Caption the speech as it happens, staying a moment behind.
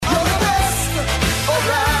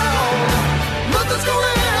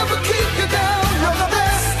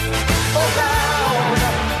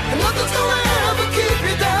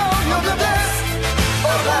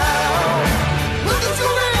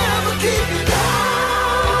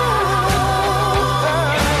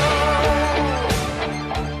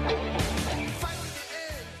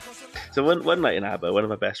So one night in Aber, one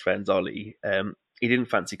of my best friends, Ollie, he didn't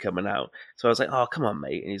fancy coming out. So I was like, oh, come on,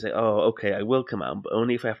 mate. And he's like, oh, okay, I will come out, but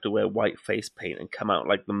only if I have to wear white face paint and come out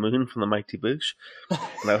like the moon from the Mighty Boosh.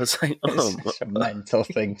 And I was like, oh. It's such a mental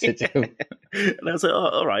thing to do. And I was like, oh,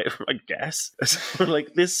 all right, I guess. So,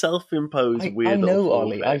 like, this self-imposed weird I know little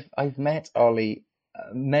Ollie. forfeit. I've met Ollie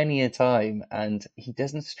many a time, and he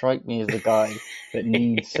doesn't strike me as the guy that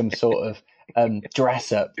needs some sort of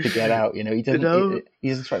dress up to get out. You know, he doesn't. He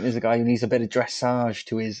doesn't strike me as a guy who needs a bit of dressage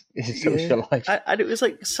to his social life. And it was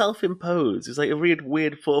like self-imposed. It was like a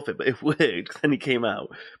weird forfeit, but it worked. Then he came out.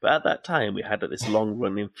 But at that time, we had this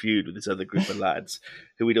long-running feud with this other group of lads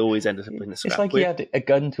who we'd always end up in a scrap It's like with. he had a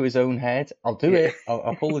gun to his own head. I'll do it.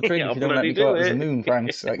 I'll pull the trigger if you don't let me go out as a moon,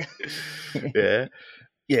 Franks. Like,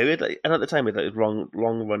 Yeah, and at the time we had a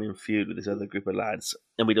long-running feud with this other group of lads,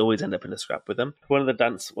 and we'd always end up in a scrap with them. Are we on the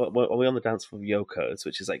dance floor of Yoko's,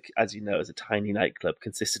 which is like, as you know, is a tiny nightclub,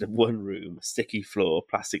 consisted of one room, sticky floor,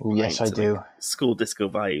 plastic pints. Yes, I do. Like school disco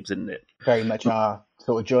vibes, isn't it? Very much our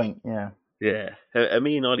sort of joint, yeah. Yeah, and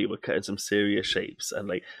me and Ollie were cutting some serious shapes, and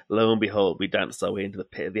like lo and behold, we danced our way into the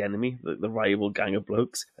pit of the enemy, the rival gang of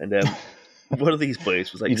blokes, and one of these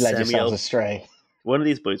boys was like You've led yourselves astray. One of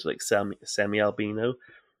these boys was like semi-albino.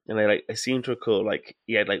 And I seem to recall, like,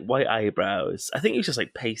 he had, like, white eyebrows. I think he was just,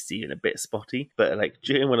 like, pasty and a bit spotty. But, like,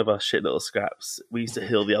 during one of our shit little scraps, we used to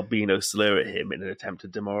hurl the albino slur at him in an attempt to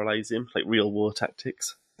demoralise him, like real war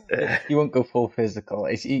tactics. You won't go full physical.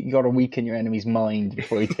 You got to weaken your enemy's mind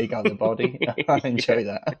before you take out the body. I enjoy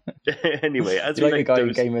that. Anyway, as you like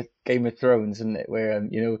the guy in Game of Thrones, isn't it? Where,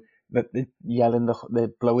 you know, they're yelling, they're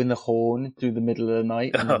blowing the horn through the middle of the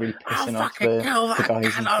night and they're really pissing off the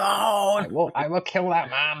guys. I will kill that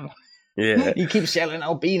man. Yeah. He keeps yelling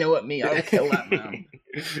albino at me. I'll kill that man.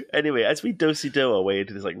 Anyway, as we do our way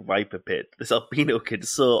into this like viper pit, this albino kid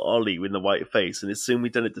saw Ollie with the white face and assumed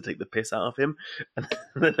we'd done it to take the piss out of him. And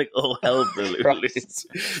then like all hell broke loose.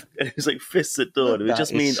 And it was like fists at dawn. It was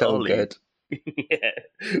just me and Ollie. Good. Yeah,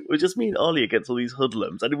 it was just me and Ollie against all these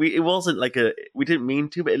hoodlums, and it wasn't like we didn't mean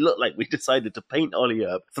to, but it looked like we decided to paint Ollie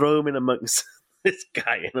up, throw him in amongst this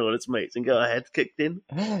guy and all his mates, and get our heads kicked in.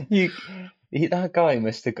 That guy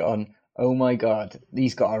must have gone, oh my god,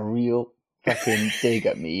 he's got a real fucking dig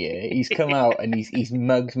at me here. He's come out and he's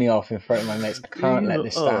mugged me off in front of my mates. I can't let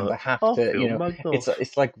this stand. I have to, you know.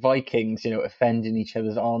 It's like Vikings, you know, offending each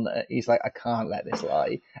other's honor. He's like, I can't let this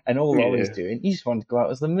lie. And all Ollie's doing, he just wanted to go out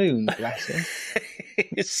as the moon. Bless him.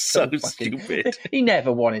 It's so stupid. He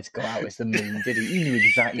never wanted to go out as the moon, did he? He knew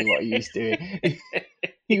exactly what he was doing.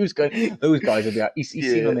 He was going, those guys will be out. He's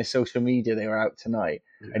seen on their social media they were out tonight.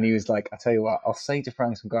 And he was like, I'll tell you what, I'll say to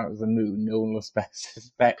Franks I'm going out with the moon, no one will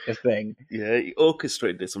suspect a thing. Yeah, he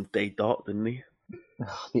orchestrated some day dot, didn't he?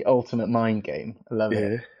 The ultimate mind game. I love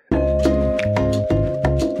it.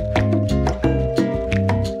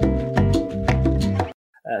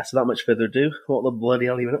 So that much further ado, what the bloody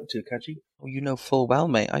hell are you been up to, Kaji? Oh, you know full well,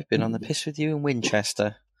 mate. I've been on the piss with you in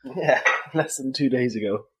Winchester. Yeah, less than 2 days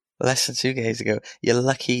ago. Less than 2 days ago. You're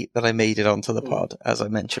lucky that I made it onto the pod, as I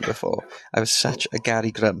mentioned before. I was such a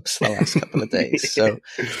Gary Grumps the last couple of days. So,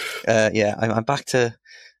 I'm back to,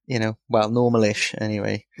 you know, well, normal-ish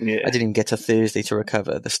anyway. Yeah. I didn't even get to Thursday to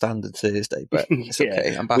recover, the standard Thursday, but it's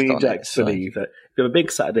okay. I'm back on it. We believe that if you have a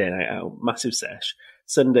big Saturday night out, massive sesh,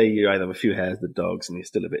 Sunday you either have a few hairs with the dogs and you're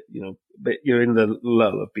still a bit, you know, but you're in the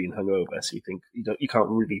lull of being hungover, so you think you can't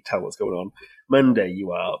really tell what's going on. Monday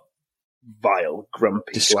you are vile,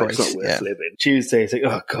 grumpy, life's not worth living. Tuesday, it's like,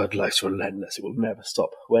 oh god, life's relentless, it will never stop.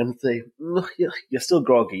 Wednesday, you're still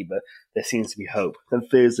groggy, but there seems to be hope. Then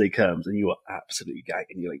Thursday comes and you are absolutely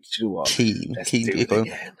gagging. You're like, do you know what? Keen people.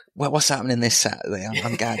 Well, what's happening this Saturday?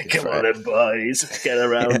 I'm gagging. Come on, then, boys, get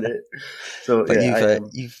around it. So, but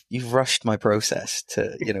you've rushed my process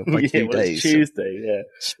to, you know, by 2 days. Tuesday,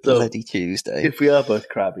 bloody Tuesday. If we are both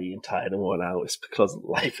crabby and tired and worn out, it's because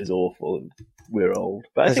life is awful and we're old.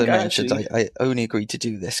 But as I mentioned, I only agreed to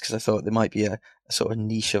do this because I thought there might be a sort of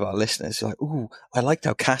niche of our listeners who are like, ooh, I liked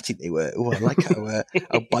how catty they were. Ooh, I like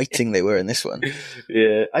how biting they were in this one.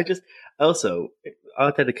 Yeah, also,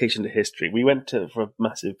 our dedication to history, we went for a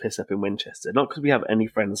massive piss up in Winchester, not because we have any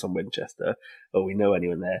friends from Winchester or we know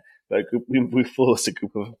anyone there, but we forced a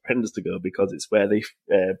group of friends to go because it's where they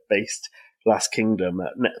based Last Kingdom,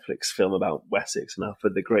 that Netflix film about Wessex and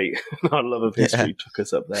Alfred the Great. Our love of history took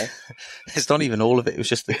us up there. It's not even all of it. It was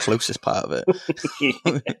just the closest part of it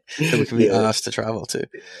that we can be asked to travel to.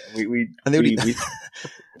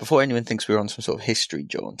 Before anyone thinks we were on some sort of history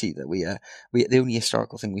jaunt either, the only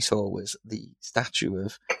historical thing we saw was the statue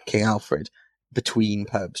of King Alfred between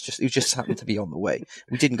pubs. It just happened to be on the way.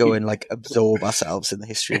 We didn't go and like absorb ourselves in the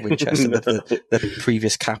history of Winchester, the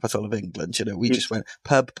previous capital of England. We just went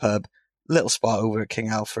pub, little spot over at King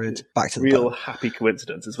Alfred, back to the real pub. Happy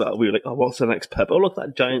coincidence as well. We were like, oh, what's the next pub? Oh, look,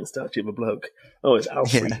 that giant statue of a bloke. Oh, it's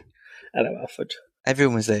Alfred. Yeah. Hello, Alfred.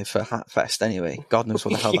 Everyone was there for Hat Fest anyway. God knows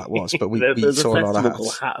what the hell that was, but we a saw a lot of festival hats.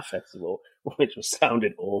 called Hat Festival, which was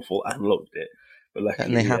sounded awful and looked it. But luckily,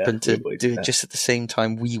 And they happened to do it just at the same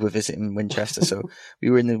time we were visiting Winchester. So we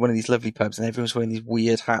were in one of these lovely pubs and everyone was wearing these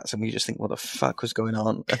weird hats and we just think, what the fuck was going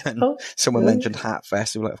on? And then someone mentioned Hat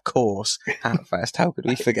Fest. We were like, of course, Hat Fest. How could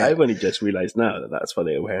we forget? I've only just realised now that that's why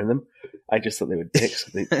they were wearing them. I just thought they were dicks.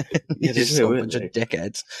 You just saw a bunch of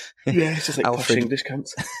dickheads. Yeah, it's just like posh English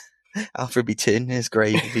cunts. Alfred B. Tin is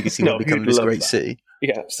great. If you can see what becoming this great city.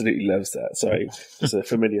 He absolutely loves that. Sorry, just a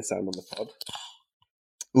familiar sound on the pod.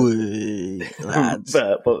 Ooh, lads.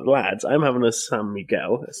 but lads, I'm having a San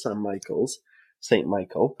Miguel, a San Michael's, St.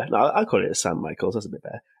 Michael. No, I'll call it a San Michael's, that's a bit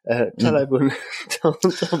better. Tell everyone, tell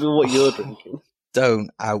everyone what you're drinking.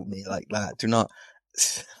 Don't out me like that. Do not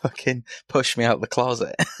fucking push me out the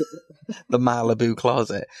closet. The Malibu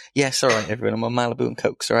closet. Yes, alright everyone, I'm on Malibu and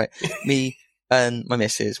Cokes, alright? Me and my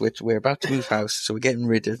missus, which we're about to move house, so we're getting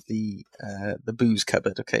rid of the booze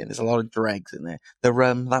cupboard, okay? And there's a lot of dregs in there. The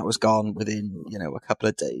rum, that was gone within, a couple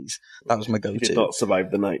of days. That was my go-to. You did not survive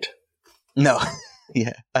the night. No.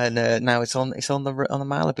 Yeah. And now it's on the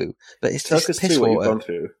Malibu. But it's just piss what water. You've gone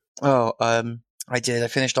through. Oh, I did. I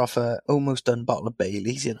finished off a almost done bottle of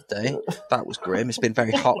Baileys the other day. That was grim. It's been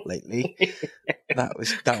very hot lately. That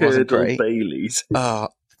wasn't great. Baileys.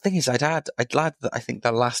 Thing is, I'd had I think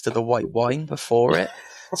the last of the white wine before it.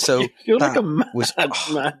 So you're like a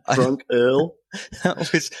mad drunk Earl.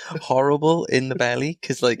 That was horrible in the belly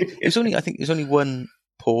because it was only one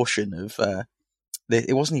portion of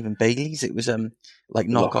it wasn't even Baileys. It was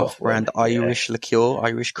knockoff brand Irish liqueur,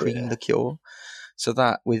 Irish cream liqueur. So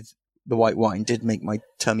that with the white wine did make my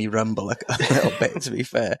tummy rumble a little bit, to be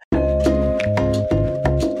fair.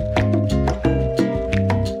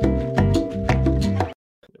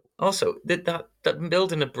 Also, that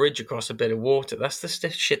building a bridge across a bit of water, that's the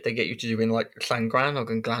shit they get you to do in like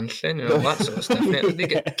Llangrannog and Glanllyn and all that sort of stuff. They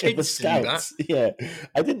get kids to do that. Yeah.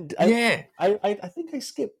 I didn't. I think I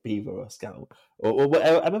skipped Beaver or Scout. I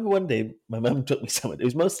remember one day my mum took me somewhere. It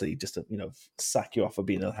was mostly just to, sack you off for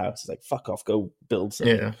being in the house. It's like, fuck off, go build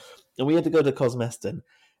something. Yeah. And we had to go to Cosmeston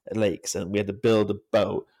Lakes and we had to build a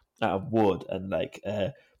boat out of wood and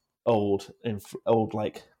old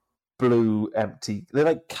blue empty. They're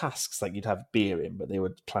like casks, like you'd have beer in, but they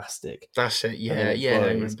were plastic. That's it. Yeah, I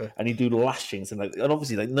remember. And you do lashings and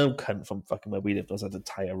obviously no cunt from fucking where we lived knows how to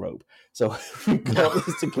tie a rope. So we got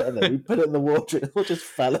this together. We put it in the water. And it all just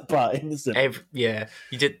fell apart instantly.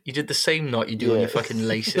 You did the same knot you do on your fucking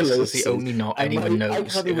laces. That's the only knot anyone knows. I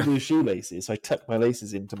can't even do shoelaces, so I tuck my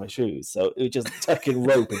laces into my shoes. So it was just tucking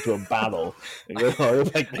rope into a barrel. And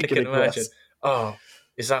I can imagine. Oh.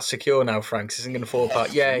 Is that secure now, Frank? Isn't going to fall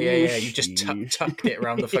apart? Yeah. You just tucked it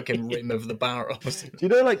around the fucking rim of the barrel. Do you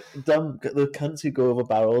know, the cunts who go over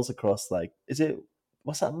barrels across,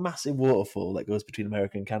 what's that massive waterfall that goes between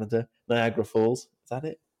America and Canada? Niagara Falls? Is that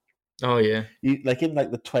it? Oh, yeah. In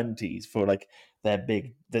the 20s for their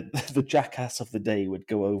big, the jackass of the day would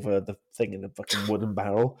go over the thing in a fucking wooden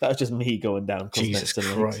barrel. That was just me going down. Jesus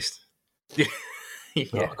Christ.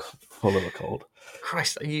 Yeah. Full of a cold.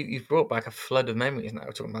 Christ, you've brought back a flood of memories now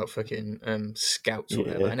talking about fucking Scouts or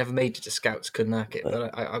whatever. I never made it to Scouts, couldn't hack it,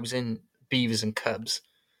 but I was in Beavers and Cubs.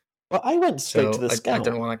 Well, I went straight to the Scout. I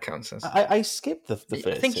don't know why that counts as. I skipped the first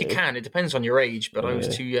I think you can. It depends on your age, but I was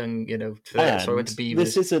too young, for that, so I went to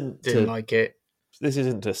Beavers. Didn't like it. This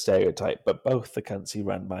isn't a stereotype, but both the cunts who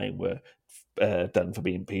ran mine were done for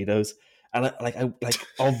being pedos. And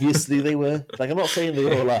obviously they were. I'm not saying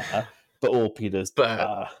they all are, but all pedos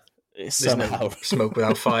are. Somehow. There's no smoke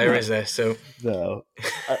without fire, is there? So no.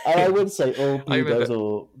 I would say all pedos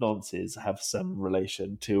or nonces have some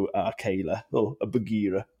relation to Arcala or a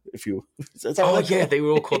Bagheera, if you. They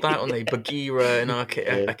were all called that, aren't they? Bagheera and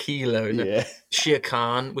Aquila and Shere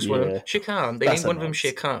Khan was one of them. Shere Khan. They named one of them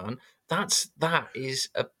Shere Khan. That is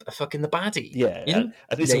a fucking the baddie. Yeah. You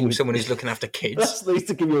name someone who's looking after kids. They used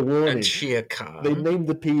to give you a warning. And Shere Khan. They named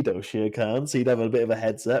the pedo Shere Khan, so you'd have a bit of a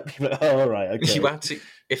heads up. You'd be like, all right, okay. You had to,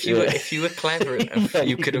 if you were clever enough,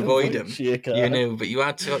 you could avoid him. But you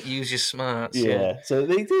had to use your smarts. Yeah. So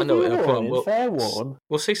they did. I know. Fair warn.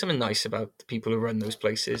 We'll say something nice about the people who run those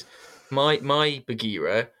places. My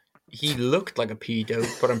Bagheera, he looked like a pedo,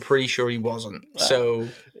 but I'm pretty sure he wasn't. So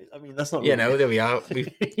I mean, that's not. You know, there we are.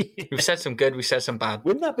 We've said some good. We said some bad.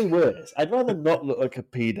 Wouldn't that be worse? I'd rather not look like a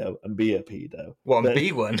pedo and be a pedo. Well, and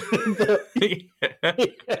be one. This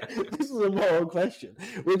is a moral question.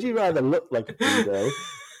 Would you rather look like a pedo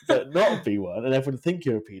but not be one, and everyone think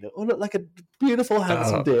you're a pedo, or look like a beautiful,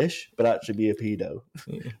 handsome dish but actually be a pedo?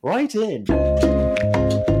 Yeah. Right in.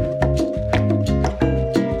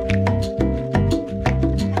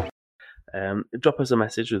 Drop us a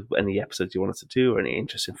message with any episodes you want us to do, or any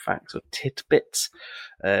interesting facts or tidbits.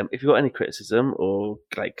 If you've got any criticism or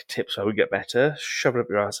like tips how we get better, shove it up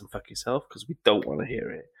your ass and fuck yourself, because we don't want to hear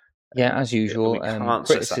it. Yeah, as usual.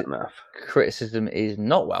 Criticism is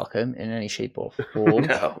not welcome in any shape or form.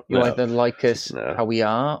 You either like us how we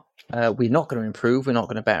are. We're not going to improve. We're not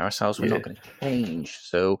going to better ourselves. We're not going to change.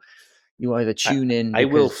 So you either tune in. I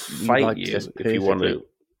will fight you if you want to.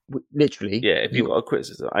 Literally. Yeah, if you've got a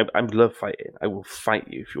criticism, I love fighting. I will fight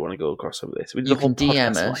you if you want to go across some of this. You can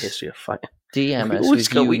DM us. History of fighting. DM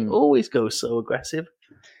us. We always go so aggressive.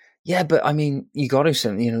 Yeah, but I mean, you got to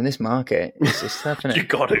something. In this market, it's tough, isn't it? You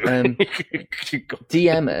got to.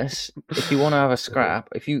 DM us if you want to have a scrap.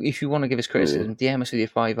 If you want to give us criticism, DM us with your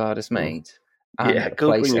 5 hardest mates.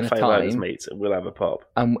 Go bring your 5 hardest mates, and we'll have a pop.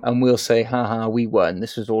 And we'll say, haha, we won.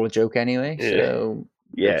 This was all a joke anyway. Yeah. So.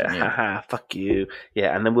 Yeah, haha, fuck you.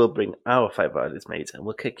 Yeah, and then we'll bring our 5 hardest mates and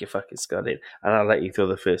we'll kick your fucking skull in, and I'll let you throw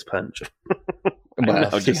the first punch.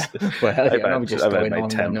 I've just I've had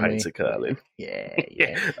 10 pints of curling.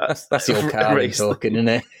 Yeah. That's the old Carly talking, isn't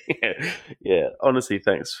it? Yeah. Honestly,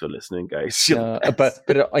 thanks for listening, guys.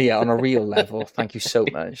 But on a real level, thank you so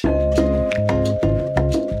much.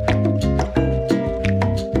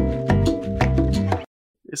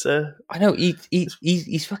 I know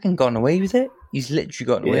he's fucking gone away with it. He's literally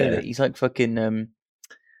gotten away with it. He's like fucking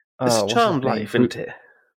it's a charmed life, isn't it?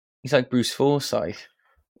 He's like Bruce Forsyth.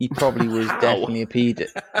 He probably was definitely a pedo.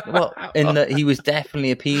 Well, in that he was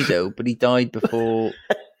definitely a pedo, but he died before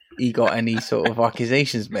he got any sort of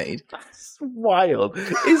accusations made. That's wild.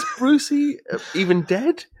 Is Brucey even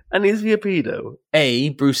dead? And is he a pedo? A,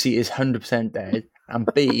 Brucey is 100% dead, and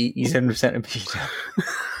B, he's 100% a pedo.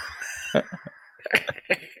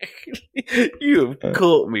 You have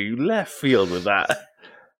caught me left field with that.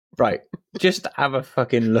 Right. Just have a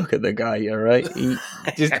fucking look at the guy, all right?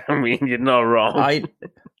 I mean, you're not wrong.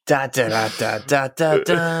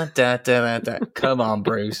 Come on,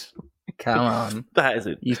 Bruce. Come on. That is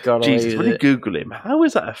it. He's got Jesus, when you Google him, how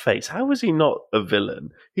is that a face? How is he not a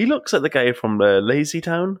villain? He looks like the guy from Lazy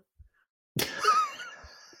Town.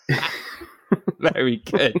 Very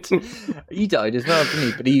good. He died as well, didn't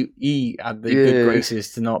he? But he had the good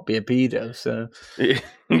graces to not be a pedo, so... Yeah,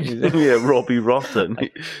 Robbie Rotten.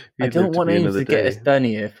 I don't want him to get us done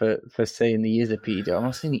here for saying he is a pedo. I'm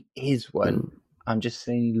not saying he is one. I'm just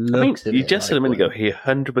saying he looks you just said a minute ago, he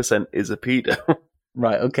 100% is a pedo.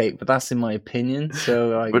 Right, okay, but that's in my opinion,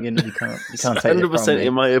 so you can't take 100%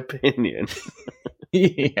 in my opinion.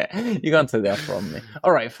 Yeah, you can't take that from me.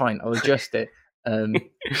 All right, fine, I'll adjust it.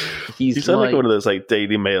 You sound like one of those like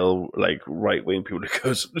Daily Mail like right wing people who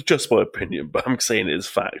goes, it's just my opinion, but I'm saying it is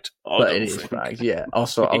fact. But it is fact, yeah.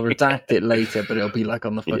 Also, I'll redact it later, but it'll be like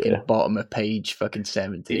on the fucking bottom of page fucking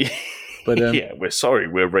 70. But yeah, we're sorry,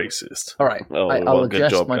 we're racist. All right, I'll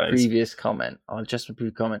adjust my previous comment.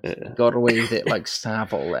 Got away with it like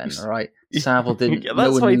Savile then, all right? Savile didn't. Yeah,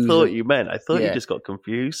 that's what I thought you meant. I thought you just got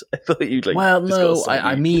confused. I thought you like. Well, no,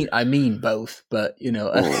 I mean both, but you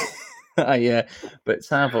know. But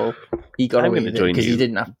Savile, he got away with it because he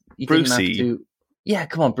didn't have to. Yeah,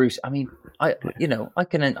 come on, Bruce. I mean, I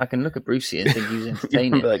can look at Brucey and think he was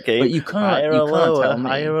entertaining, but you can't tell me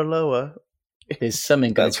higher or lower. There's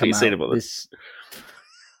something going to come out. About this.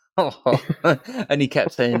 And he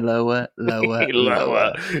kept saying lower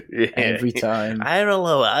every time. Higher or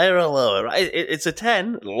lower. Right? It's a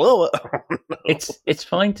 10. Lower. No. It's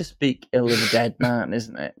fine to speak ill of a dead man,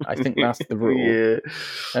 isn't it? I think that's the rule.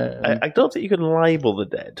 Yeah. I don't think you can libel the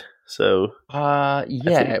dead. So.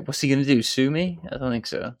 What's he going to do? Sue me? I don't think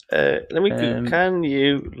so. Can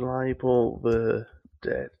you libel the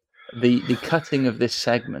dead? The cutting of this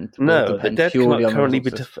segment. No, the dead cannot currently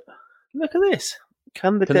be. Look at this.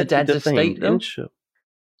 Can the dead be defamed? In short,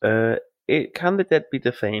 can the dead be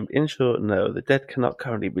defamed? In short, no. The dead cannot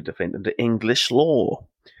currently be defamed under English law.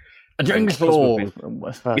 Under English law?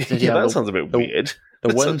 That sounds a bit weird.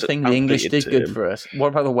 The one thing the English did good for us. What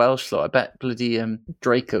about the Welsh law? I bet bloody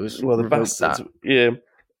Draco's the bastards. That. Yeah.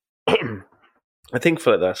 I think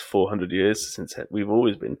for the last 400 years since we've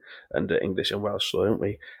always been under English and Welsh law, haven't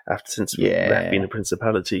we? Since we've been a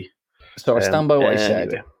principality. So I stand by what I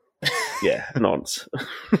said. Anyway. Yeah, nonce.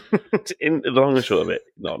 In the long and short of it,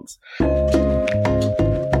 nonce.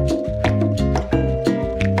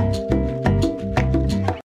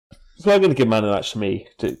 So I'm going to give man of the match to me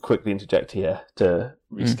to quickly interject here to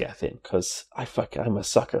Rhys Gethin, because I'm a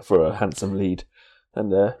sucker for a handsome lead,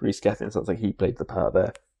 and Rhys Gethin sounds like he played the part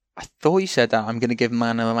there. I thought you said that I'm going to give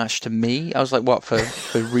man of the match to me. I was like, what, for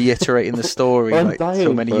reiterating the story well, like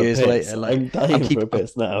so many years later? Like, I'm dying for a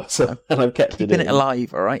piss now, and I've kept keeping it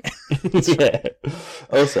alive, all right? Yeah.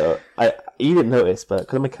 Also, you didn't notice, but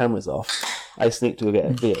because my camera's off, I sneaked to go get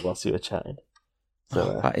a beer whilst you were chatting.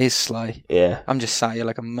 So, that is sly. Yeah. I'm just sat here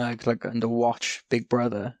like a mug, like under watch, big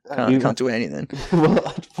brother. Can't do anything.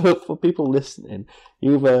 Well, for people listening,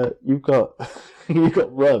 you've got rum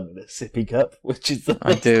in a sippy cup, which is the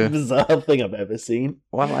most bizarre thing I've ever seen.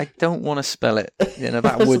 Well, I don't want to spell it.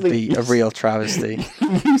 That would be a real travesty.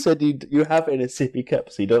 You said you have it in a sippy cup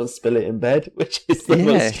so you don't spill it in bed, which is the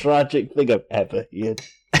most tragic thing I've ever heard.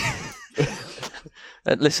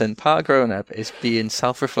 Listen, part of growing up is being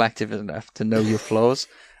self-reflective enough to know your flaws.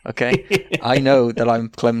 Okay, I know that I'm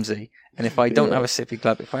clumsy, and if I don't have a sippy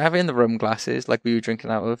cup, if I have it in the rum glasses like we were drinking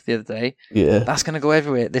out of the other day, that's going to go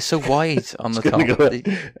everywhere. They're so wide on the top.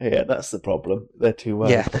 Yeah, that's the problem. They're too wide.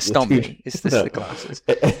 Yeah, they're stomping. It's the glasses.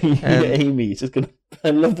 Amy's just going to... I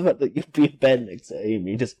love the fact that you'd be in bed next to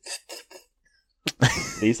Amy. Just...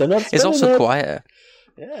 These are not... It's also quieter.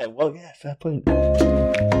 Yeah, well, yeah, fair point.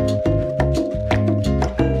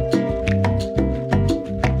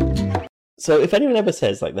 So if anyone ever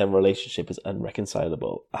says like their relationship is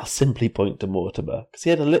unreconcilable, I'll simply point to Mortimer, because he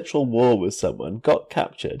had a literal war with someone, got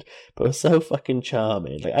captured, but was so fucking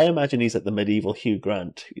charming. Like, I imagine he's like the medieval Hugh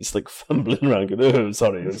Grant. He's like fumbling around going, "Oh,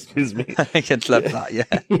 sorry, excuse me." I can love that, yeah.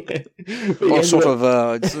 Or sort of,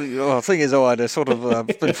 the thing is, I'd sort of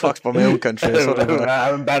been fucked by my own country. Sort of,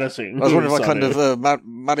 embarrassing. I was wondering if I kind of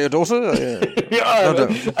marry your daughter.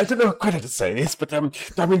 I don't know quite how to say this, but I'm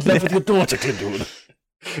in love with your daughter, Clinton.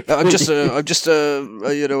 I'm just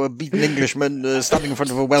a beaten Englishman standing in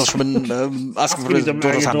front of a Welshman asking for his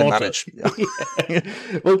daughter's hand in marriage.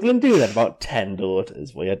 Well, Glendoon had about 10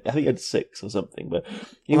 daughters. I think he had 6 or something. But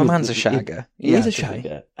a man's a shagger. He was a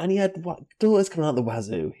shagger. And he had daughters coming out the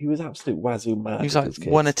wazoo. He was absolute wazoo mad. He was like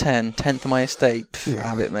 1 of 10, 10th of my estate.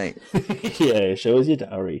 Have it, mate. Yeah, show us your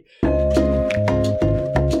dowry.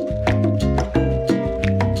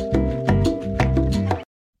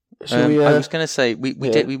 I was going to say we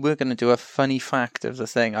were going to do a funny fact of the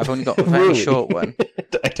thing. I've only got a very short one.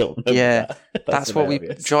 I don't know. Yeah, that's what we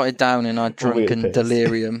jotted down in our drunken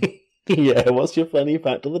delirium. Yeah, what's your funny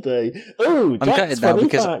fact of the day? Oh,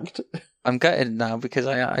 I'm gutted now because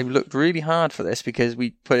I looked really hard for this because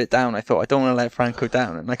we put it down. I thought I don't want to let Franco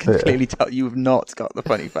down, and I can clearly tell you have not got the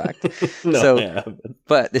funny fact.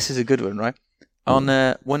 But this is a good one, right? On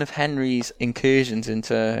one of Henry's incursions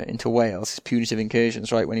into Wales, his punitive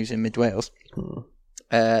incursions, right, when he was in mid-Wales,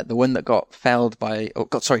 the one that got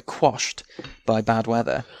quashed by bad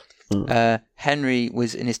weather, Henry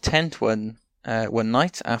was in his tent one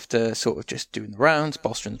night after sort of just doing the rounds,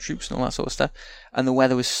 bolstering the troops and all that sort of stuff, and the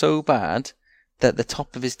weather was so bad that the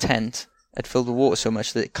top of his tent had filled with water so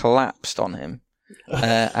much that it collapsed on him,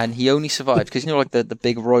 and he only survived, because like the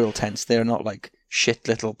big royal tents, they're not like shit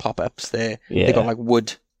little pop-ups. They got like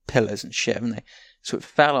wood pillars and shit, haven't they? So it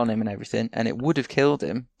fell on him and everything, and it would have killed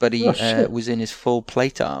him, but he was in his full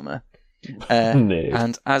plate armor.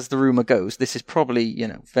 And as the rumor goes, this is probably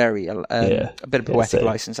very a bit of poetic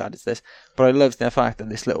license added to this, but I love the fact that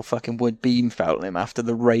this little fucking wood beam fell on him after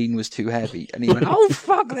the rain was too heavy, and he went, "Oh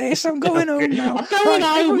fuck this! I'm going home now. I'm going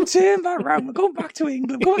home. Turn back round. We're going back to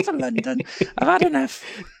England. Going to London. I've had enough."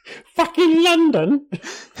 Fucking London.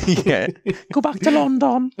 Yeah, go back to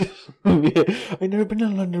London. I've never been to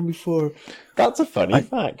London before. That's a funny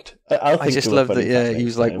fact. I just love that. Yeah, he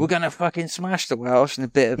was like, "We're gonna fucking smash the Welsh," and a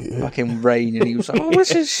bit of fucking rain, and he was like, "Oh,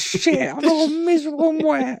 this is shit. I'm all miserable and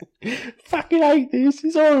wet. Fucking hate this.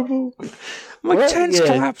 It's horrible. My tent's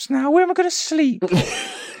collapsed now. Where am I gonna sleep?"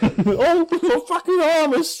 Oh, my fucking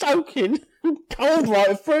arm is soaking. Cold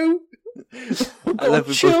right through. I love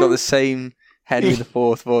we've both got the same Henry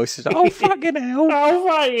IV voice. Like, "Oh fucking hell! Oh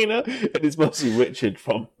fucking hell!" And it's mostly Richard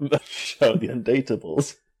from the show The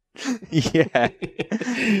Undateables. Yeah.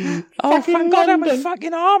 Oh, thank God, I'm a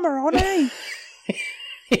fucking armour on, eh?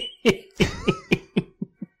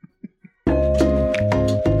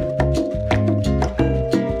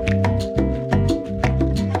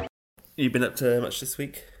 You been up to much this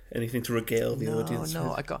week? Anything to regale the audience?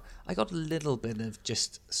 No, I got a little bit of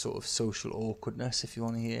just sort of social awkwardness, if you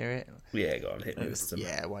want to hear it. Yeah, go on, hit me with some.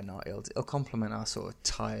 Yeah, why not? It'll complement our sort of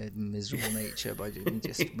tired and miserable nature by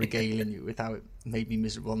just regaling you with how it made me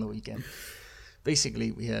miserable on the weekend.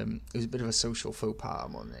 Basically, we it was a bit of a social faux pas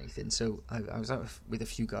more than anything. So I was out with a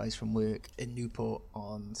few guys from work in Newport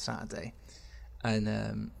on Saturday,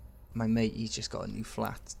 and my mate, he's just got a new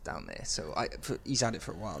flat down there, so he's had it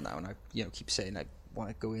for a while now, and I keep saying I want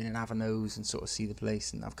to go in and have a nose and sort of see the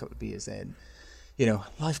place and have a couple of beers there. And,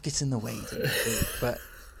 life gets in the way, but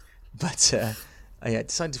I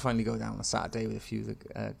decided to finally go down on a Saturday with a few of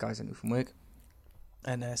the guys I knew from work,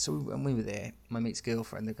 and so we were there. My mate's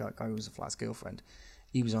girlfriend, the guy who was the flat's girlfriend,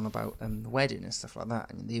 he was on about the wedding and stuff like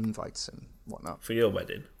that, and the invites and whatnot. For your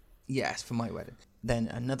wedding? Yes, for my wedding. Then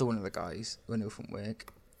another one of the guys who I know from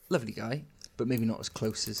work, lovely guy, but maybe not as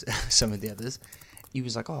close as some of the others. He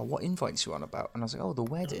was like, "Oh, what invites you on about?" And I was like, "Oh, the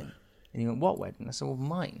wedding." And he went, "What wedding?" I said, "Well,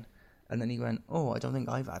 mine." And then he went, "Oh, I don't think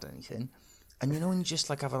I've had anything." And when you just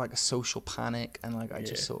like have a social panic, and I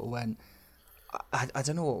just sort of went, I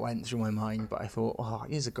don't know what went through my mind, but I thought, oh,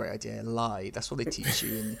 here's a great idea, lie. That's what they teach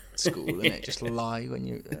you in school, isn't it? Just lie when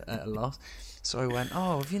you're at a loss. So I went,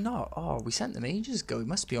 oh, have you not? Oh, we sent them ages ago. It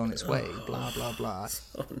must be on its way, blah, blah, blah.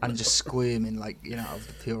 And just squirming, out of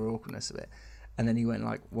the pure awkwardness of it. And then he went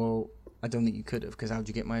well, I don't think you could have, because how'd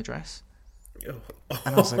you get my address? And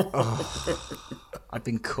I was like, I've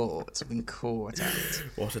been caught out.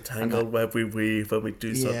 What a tangled web we weave when we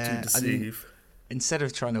do something to deceive. Instead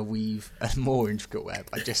of trying to weave a more intricate web,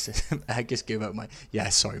 I just gave up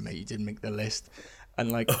sorry mate, you didn't make the list.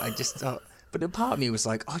 And I just thought, but a part of me was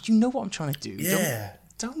like, oh, you know what I'm trying to do? Yeah.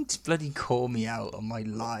 Don't bloody call me out on my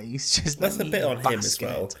lies. That's a bit on him as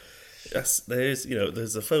well.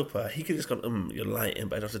 There's a faux pas. He could have just gone, you're lying,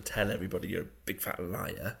 but I don't have to tell everybody you're a big fat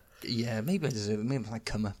liar. Yeah, maybe I deserve it. Maybe I'm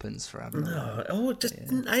comeuppance for having I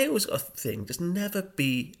always got a thing, just never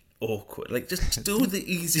be awkward. Just do the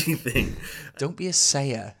easy thing. Don't be a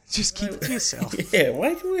sayer. Just keep it to yourself. Yeah,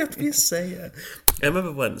 why do we have to be a sayer? I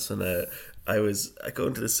remember once when I got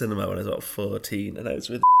into the cinema when I was about 14, and I was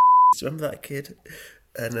with. Do you remember that kid?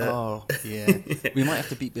 And, yeah. We might have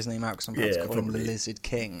to beep his name out because I'm about to call him the Lizard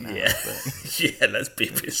King now. Yeah, yeah, let's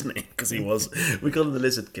beep his name because we called him the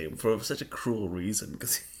Lizard King for such a cruel reason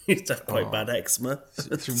because he used to have quite bad eczema.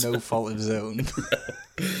 Through no fault of his own.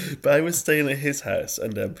 But I was staying at his house,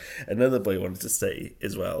 and another boy wanted to stay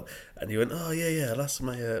as well. And he went, oh, yeah, I'll ask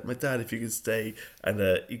my dad if you could stay. And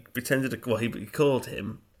he pretended to, he called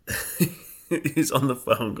him. He's on the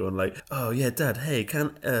phone going oh yeah, Dad, hey,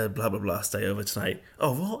 can blah blah blah stay over tonight?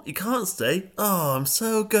 Oh, what? You can't stay? Oh, I'm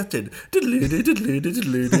so gutted. And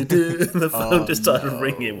the phone just started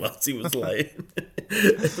ringing whilst he was lying.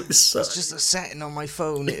 It's just a setting on my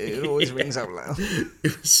phone. It always rings out loud.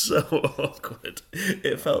 It was so awkward.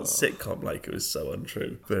 It felt sitcom like. It was so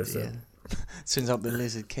untrue. But, turns out the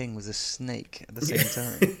Lizard King was a snake at the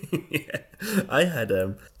same time. Yeah,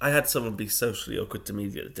 I had someone be socially awkward to me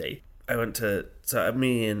the other day. I went to,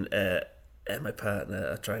 me and my partner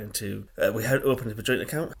are trying to, we had opened up a joint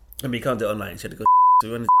account, and we can't do it online, so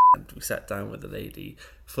we sat down with the lady.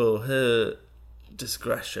 For her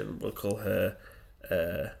discretion, we'll call her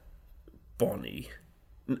Bonnie,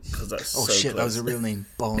 because that's so shit, close. That was a real name,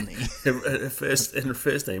 Bonnie. her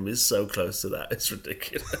first name is so close to that, it's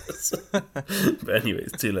ridiculous. But anyway,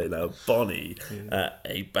 it's too late now. Bonnie at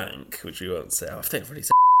a bank, which we won't say. I think I've already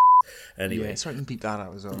said. Anyway, yeah, so I can beep that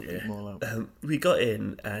out as well. Yeah. We got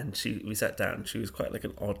in and we sat down. She was quite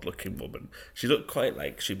an odd-looking woman. She looked quite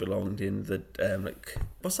like she belonged in the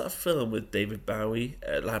what's that film with David Bowie,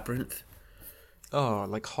 Labyrinth? Oh,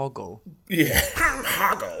 like Hoggle. Yeah,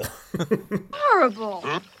 Hoggle. Horrible.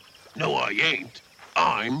 Huh? No, I ain't.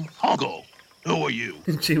 I'm Hoggle. Who are you?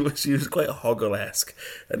 She was quite Hoggle-esque,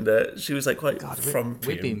 and she was quite frumpy.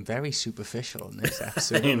 We're being very superficial in this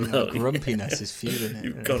episode. Our grumpiness is fueling it.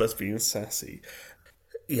 You've got us being sassy.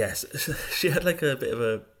 Yes, she had a bit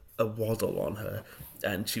of a waddle on her,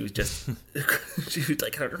 and she was just she was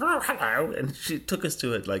oh, hello, and she took us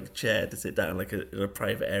to a chair to sit down in a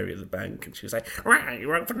private area of the bank, and she was like, right,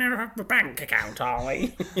 you're opening up a bank account, are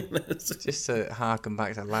we? Just to harken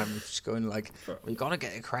back to Labyrinth, just going we got to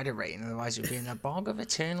get a credit rating, otherwise you'll be in a bog of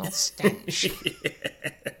eternal stench.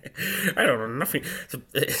 I don't know nothing.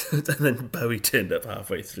 And then Bowie turned up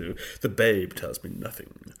halfway through. The Babe tells me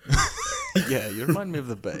nothing. Yeah, you remind me of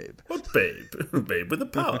the Babe. What Babe? The Babe with the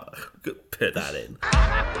power. Put that in.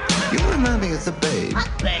 You remind me of the Babe.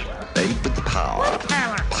 Babe with the power.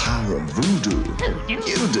 Power of voodoo.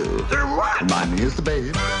 You do. Remind me of the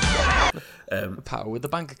Babe. Power with the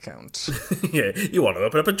bank account. Yeah, you want to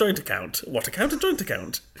open up a joint account. What account? A joint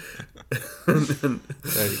account.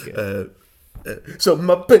 There you go. So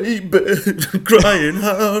my baby crying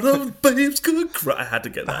out of babes could cry. I had to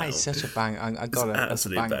get that. That is such a bang. I got it. That's a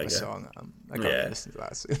bang of a song. I got to listen to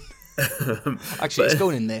that soon. Actually, it's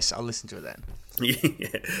going in this. I'll listen to it then.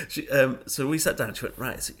 Yeah. So we sat down. She went,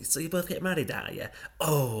 right, so you both get married, are you?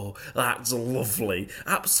 Oh, that's lovely.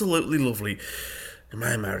 Absolutely lovely.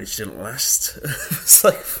 my marriage didn't last. It's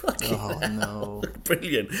like, fucking no.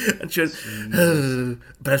 Brilliant. And she went,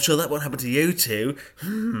 but I'm sure that won't happen to you two.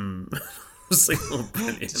 I was like, oh,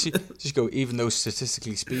 brilliant. Just go, even though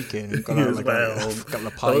statistically speaking, you've got like a couple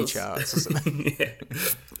of pie charts or something. Yeah.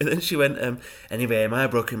 And then she went, anyway, my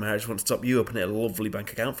broken marriage won't stop you opening a lovely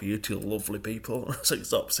bank account for you two lovely people. I was like,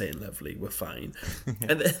 stop saying lovely, we're fine.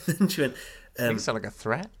 And then she went, you sound like a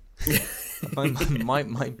threat.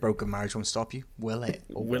 my broken marriage won't stop you. Will it?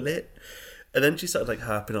 Will it? And then she started like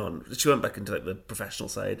harping on. She went back into like the professional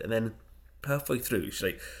side, and then halfway through, she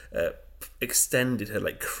like extended her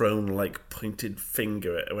like crone-like pointed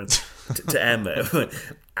finger at went to Emma. Went,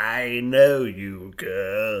 I know you,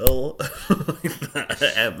 girl.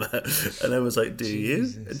 Emma. And Emma was like, do you?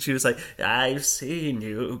 And she was like, I've seen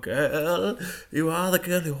you, girl. You are the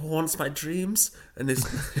girl who haunts my dreams. And it's,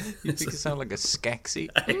 you make it sound like a Skeksis.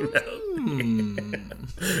 I know.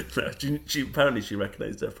 No, she apparently she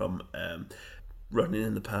recognised her from running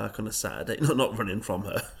in the park on a Saturday. No, not running from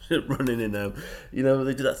her. Running in they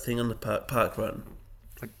did that thing on the park run.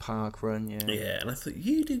 Like park run, yeah. Yeah, and I thought,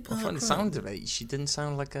 you do park run. From the sound of it, she didn't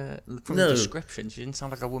sound like from the description, she didn't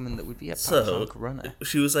sound like a woman that would be a park runner.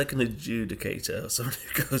 She was like an adjudicator, or someone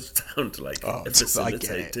who goes down to like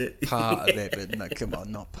facilitate it. Part of it, but no, come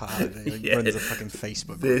on, not part of it. Like, runs a fucking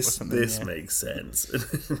Facebook group or something. This makes sense.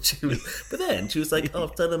 But then she was like, oh,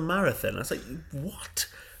 I've done a marathon. I was like, what?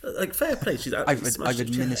 Like, fair play. I've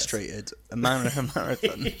administrated a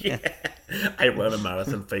marathon. Yeah. I run a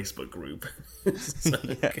marathon Facebook group.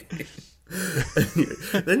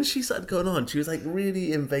 Then she started going on. She was like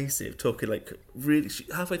really invasive, talking like really.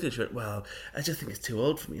 Halfway through, she went, "Well, I just think it's too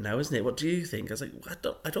old for me now, isn't it? What do you think?" I was like,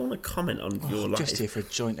 I don't want to comment on your life. Just here for a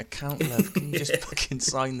joint account, love. Can you just fucking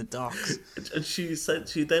sign the docs? And she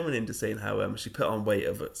then went into saying how she put on weight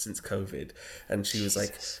since COVID, and she was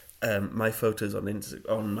like. My photos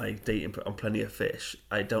on my dating on Plenty of Fish,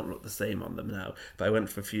 I don't look the same on them now. But I went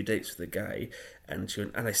for a few dates with a guy, and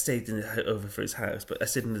I stayed over for his house, but I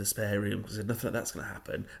stayed in the spare room because nothing like that's going to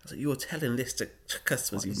happen. I was like, you're telling this to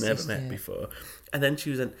customers you've never met before. And then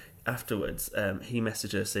she was afterwards. He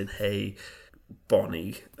messaged her saying, "Hey,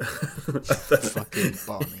 Bonnie." Fucking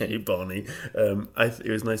Bonnie. Hey, Bonnie.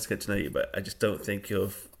 It was nice to get to know you, but I just don't think your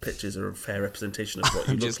pictures are a fair representation of what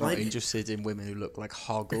you look like. I'm interested in women who look like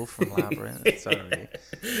Hoggle from Labyrinth. Sorry.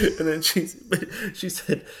 And then she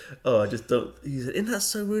said, "Oh, I just don't." He said, "Isn't that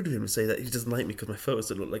so rude of him to say that he doesn't like me because my photos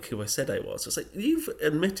don't look like who I said I was?" So it's like, you've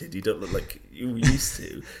admitted you don't look like you used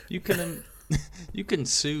to. You can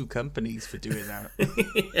sue companies for doing that.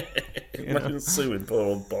 Imagine suing poor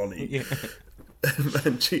old Bonnie. Yeah.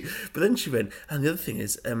 But then she went, and the other thing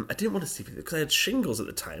is, I didn't want to see people because I had shingles at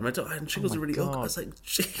the time. Shingles are really ugly. I was like,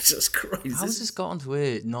 Jesus Christ! How's this got onto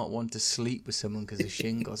her not want to sleep with someone because of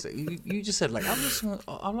shingles? You just said like, how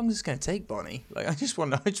long is this going to take, Bonnie? Like, I just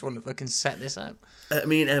want to fucking set this up.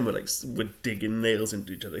 Me and Emma were digging nails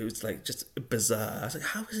into each other. It was like just bizarre. I was like,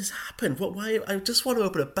 how has this happened? Why? I just want to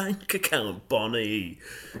open a bank account, Bonnie.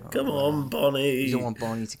 Come on, Bonnie. You don't want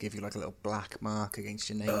Bonnie to give you like a little black mark against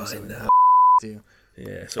your name. Oh, do.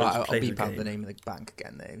 Yeah, so I'll beep out the name of the bank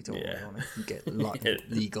again there. You don't want to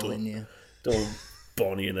get legal in you. Don't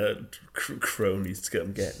Bonnie and her cronies to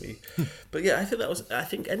come get me. But yeah, I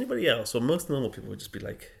think anybody else or most normal people would just be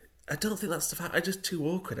like, I don't think that's the fact. I'm just too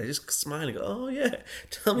awkward. I just smile and go, oh yeah,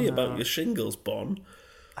 tell me about your shingles, Bon.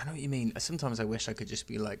 I know what you mean. Sometimes I wish I could just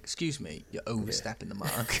be like, excuse me, you're overstepping the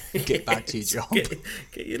mark. Get back to your job.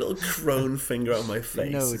 Get your little crone finger out of my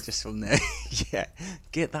face. No, just from there. Yeah.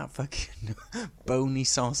 Get that fucking bony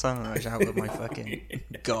sausage out of my fucking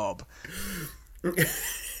gob.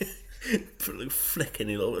 Flicking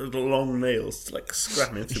your little long nails, like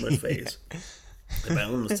scramming through my face. The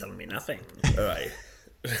bone's telling me nothing. All right.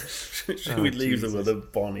 Should we leave them with a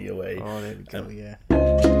Bonnie away? Oh, there we go, yeah.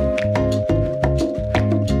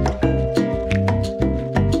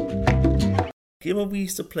 You know, we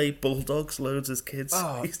used to play Bulldogs loads as kids.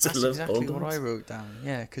 Oh, used to that's love exactly Bulldogs. what I wrote down.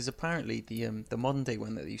 Yeah, because apparently the modern day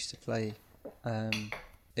one that they used to play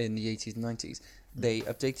in the 80s and 90s, they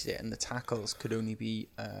updated it, and the tackles could only be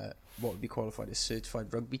what would be qualified as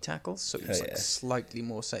certified rugby tackles, so it was slightly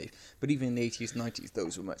more safe. But even in the 80s and 90s,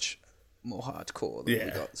 those were much more hardcore than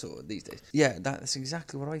we got sort of these days. Yeah, that's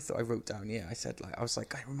exactly what I thought. I wrote down. Yeah, I was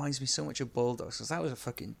like, it reminds me so much of Bulldogs, because that was a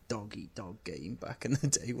fucking dog game back in the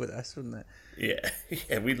day with us, wasn't it?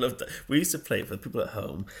 Yeah, we loved that. We used to play, for the people at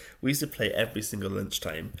home, we used to play every single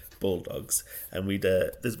lunchtime Bulldogs, and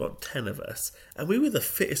there's about 10 of us, and we were the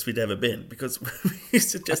fittest we'd ever been, because we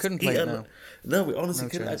used to just I couldn't play it now. No, we honestly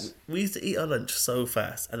couldn't. We used to eat our lunch so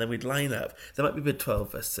fast, and then we'd line up. There might be about 12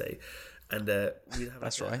 of us, say, And we'd have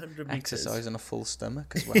That's like right. 100 meters. Exercise on a full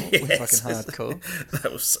stomach as well. With fucking hardcore.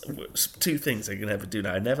 That was two things I can never do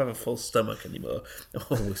now. I never have a full stomach anymore. I'm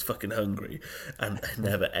always fucking hungry, and I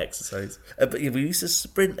never exercise. But yeah, we used to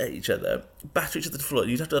sprint at each other, batter each other to the floor.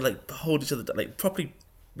 You'd have to like hold each other, like properly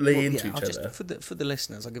lay into each other. For the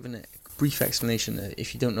listeners, I'll give a brief explanation.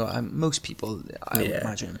 If you don't know, most people, I would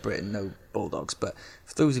imagine in Britain, know bulldogs, but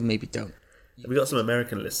for those who maybe don't, we got some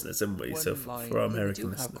American listeners, haven't we? So for our American we do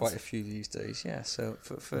listeners, have quite a few these days. Yeah. So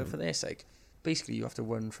for their sake, basically you have to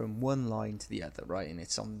run from one line to the other, right? And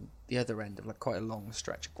it's on the other end of like quite a long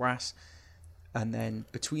stretch of grass. And then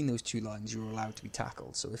between those two lines, you're allowed to be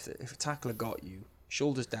tackled. So if a tackler got you,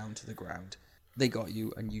 shoulders down to the ground, they got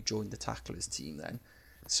you, and you joined the tackler's team then.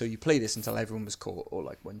 So you play this until everyone was caught, or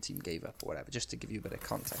like one team gave up, or whatever, just to give you a bit of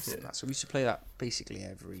context on that. So we used to play that basically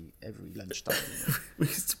every lunchtime. we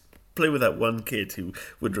used to play with that one kid who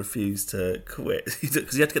would refuse to quit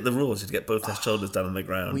because you had to get the rules. You had to get both their shoulders down on the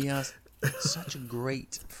ground. We are such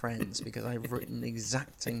great friends because I've written the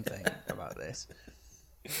exact same thing about this.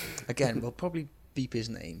 Again, we'll probably beep his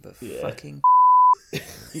name, but fucking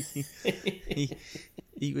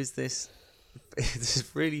he was this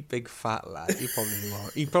really big fat lad. You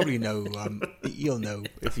probably know. You'll know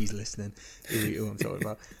if he's listening who I'm talking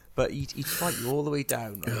about. But he'd fight you all the way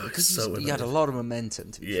down, right? Because he had a lot of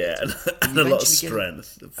momentum. To be fair, and a lot of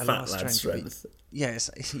strength. Fat lad strength.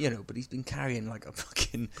 Yes, but he's been carrying like a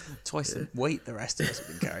fucking twice the weight the rest of us have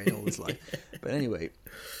been carrying all his life. But anyway,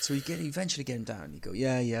 so you eventually get him down. And you go,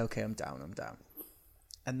 yeah, okay, I'm down.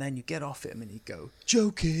 And then you get off him and you go,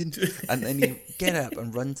 joking. And then you get up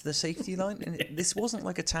and run to the safety line. And this wasn't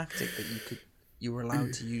like a tactic that you were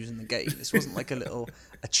allowed to use in the game. This wasn't like a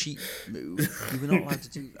cheat move. You were not allowed to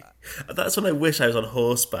do that. That's when I wish I was on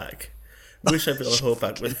horseback. Wish I'd been on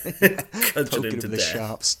horseback with cudgeling him to death. A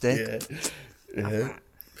sharp stick. Yeah.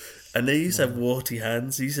 And they used to have warty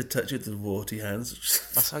hands. He used to touch it with warty hands.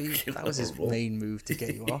 That's how that was his main move to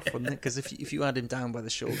get you off, wasn't it? Because if you had him down by the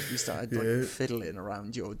shoulders, you started like fiddling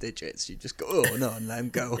around your digits. You just go, oh no, and let him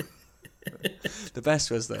go. The best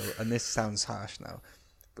was though, and this sounds harsh now,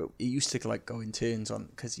 but it used to like go in turns on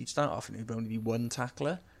because you'd start off and it would only be one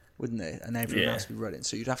tackler, wouldn't it? And everyone else would be running,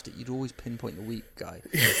 so you'd always pinpoint the weak guy.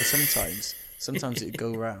 But sometimes it'd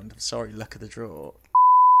go around. I'm sorry, luck of the draw.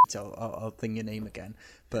 I'll thing your name again,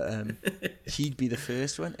 but he'd be the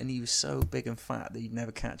first one, and he was so big and fat that he'd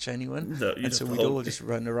never catch anyone. No, and so we'd all just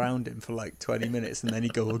run around him for like 20 minutes, and then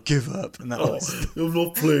he'd go, "Well, give up," and that was. I'm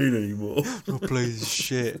not playing anymore. I'm not playing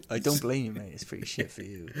shit. I don't blame you, mate. It's pretty shit for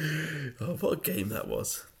you. Oh, what a game that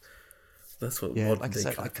was! That's what. Yeah, like I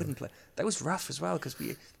said, I couldn't play. That was rough as well because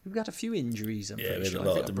we had a few injuries. I'm pretty sure.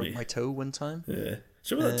 I think I broke my toe one time. Yeah.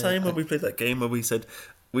 Do you remember that time when we played that game where we said?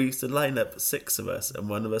 We used to line up 6 of us, and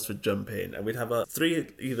one of us would jump in, and we'd have 3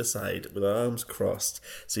 either side with our arms crossed,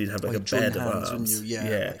 so you'd have like a bed of arms.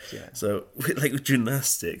 Yeah. So like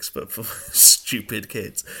gymnastics, but for stupid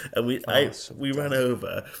kids. And we ran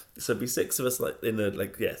over, so it'd be 6 of us like in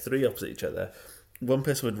 3 opposite each other. One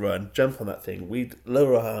person would run, jump on that thing. We'd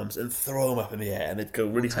lower our arms and throw them up in the air, and it'd go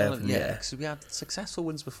really high up in the air. Because we had successful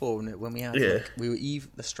ones before when we had the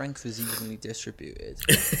strength was evenly distributed,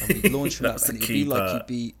 and we'd launch them up, and it'd be like you'd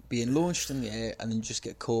be being launched in the air, and then you just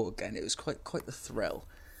get caught again. It was quite the thrill.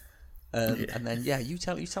 And then you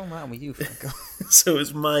tell them that with you, Franco. So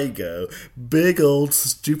it's my go. Big old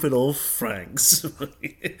stupid old Franks,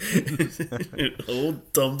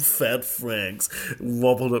 old dumb fat Franks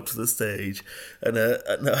wobbled up to the stage, and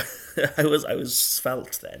no, I was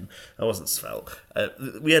svelte then. I wasn't svelte.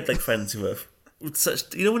 We had like friends who were.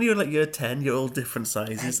 Such, when you're like year 10, you're all different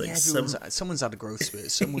sizes. Like someone's had a growth spurt.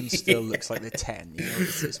 Someone still looks like they're 10.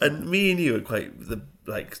 And me and you were quite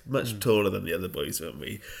much taller than the other boys, weren't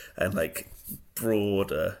we? And like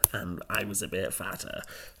broader, and I was a bit fatter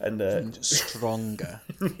and stronger.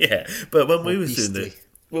 Yeah, but when we were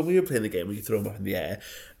playing the game, we throw them up in the air.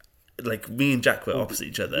 Like me and Jack were opposite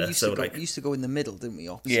each other, we used to go in the middle, didn't we?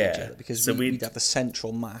 Opposite each other, because we'd have the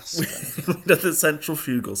central mass. We'd have the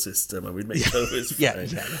centrifugal system, and we'd make sure it was fine.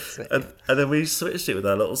 That's it. And then we switched it with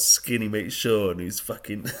our little skinny mate Sean, who's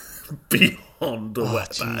fucking beyond a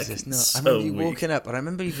wetbag. Jesus, no! I remember you walking up, and I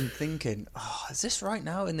remember even thinking, "Oh, is this right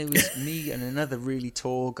now?" And there was me and another really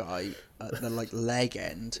tall guy at the leg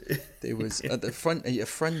end. There was at your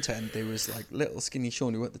front end. There was like little skinny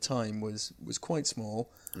Sean, who at the time was quite small.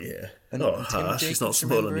 Yeah. And harsh. He's not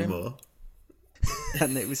small anymore.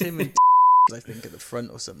 And it was him and I think at the front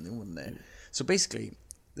or something, wasn't there? So basically,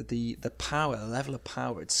 the level of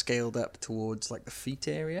power had scaled up towards like the feet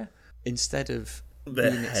area instead of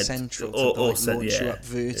being head, central or to like, said, launch you yeah, up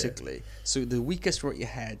vertically. yeah. So the weakest were at your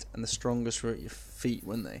head and the strongest were at your feet,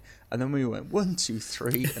 weren't they? And then we went 1, 2,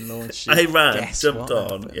 3 and launched you. I ran, Guess jumped what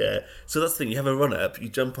on, happened? yeah. So that's the thing, you have a run up, you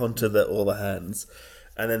jump onto all the hands,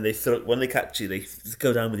 and then they throw, when they catch you, they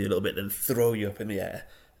go down with you a little bit, then throw you up in the air.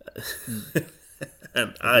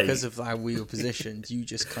 And because of how we were positioned, you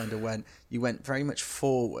just kind of went very much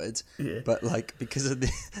forward, but like because of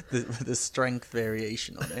the strength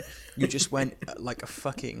variation on it, you just went like a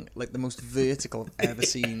fucking, like the most vertical I've ever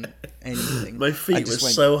seen anything. My feet were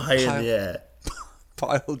so high in the air.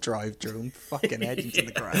 Pile drive drone fucking head into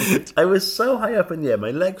the ground. I was so high up in the air, my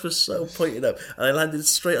legs were so pointed up, and I landed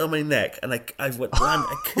straight on my neck, and I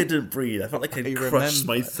couldn't breathe. I felt like I'd crushed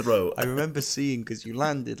my throat. I remember seeing, because you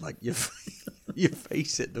landed like your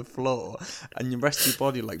face hit the floor, and the rest of your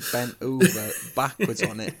body like bent over backwards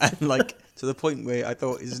on it, and like to the point where I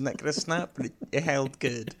thought, is his neck gonna snap? But it held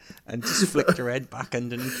good, and just flicked your head back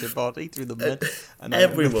underneath your body through the mud. And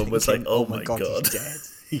everyone was like, "Oh my god, he's dead.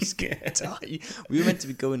 He's gonna die." We were meant to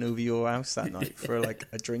be going over your house that night for like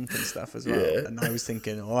a drink and stuff as well, and I was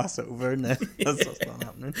thinking, "Oh, that's over, isn't it? That's not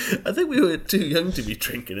happening." I think we were too young to be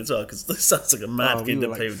drinking as well, because this sounds like a mad game to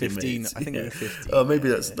play with 15. your mates. I think we were 15. Oh, maybe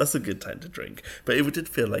that's a good time to drink. But it did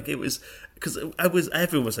feel like it was, because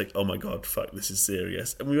everyone was like, "Oh my god, fuck, this is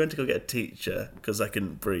serious." And we went to go get a teacher because I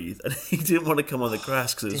couldn't breathe, and he didn't want to come on the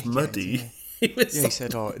grass because it was muddy. Yeah. He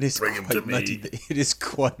said, "Oh, it is quite muddy. It is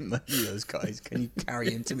quite muddy. Those guys, can you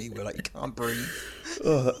carry him to me?" We're like, "You can't breathe."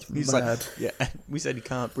 Oh, that's He's mad. like, "Yeah." We said he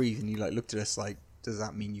can't breathe, and he like looked at us like, "Does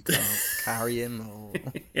that mean you can't carry him?" Or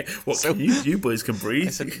What? So, you boys can breathe.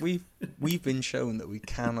 I said, "We've been shown that we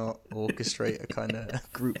cannot orchestrate a kind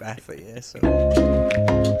of group effort here." So.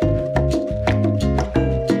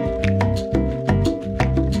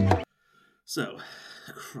 So,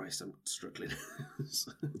 Christ, I'm struggling.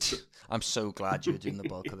 I'm so glad you're doing the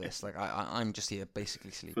bulk of this. Like I'm just here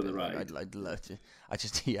basically sleeping. For the ride. Like, I'd love to. I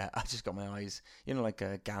just got my eyes. You know, like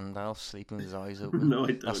Gandalf sleeping with his eyes open. No, I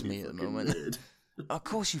don't. That's me at the moment. Weird. Of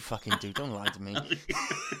course you fucking do. Don't lie to me.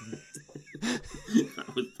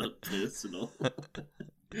 That was that personal.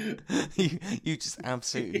 you just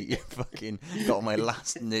absolutely fucking got on my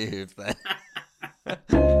last nerve there.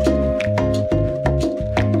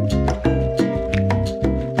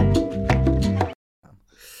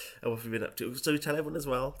 What have you been up to? So tell everyone as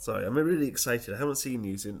well. Sorry, I'm really excited. I haven't seen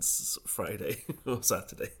you since Friday or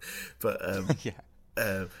Saturday, but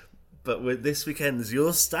Yeah. But this weekend's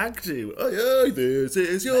your stag do. Oh yeah, this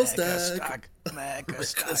is your stag. Mega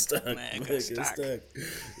stag.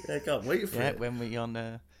 Yeah, I can't wait for it. When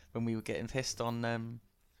we were getting pissed on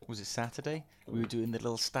was it Saturday? We were doing the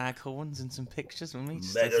little stag horns and some pictures, weren't we?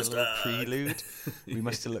 Just Mega as a little stag. prelude. We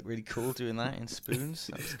must have looked really cool doing that in spoons.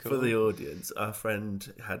 That was cool. For the audience, our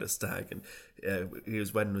friend had a stag, and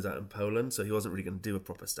his wedding was out in Poland, so he wasn't really going to do a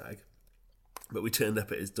proper stag. But we turned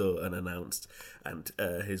up at his door unannounced, and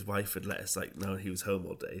his wife had let us know he was home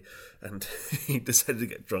all day, and he decided to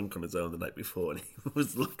get drunk on his own the night before, and he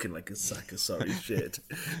was looking like a sack of sorry shit.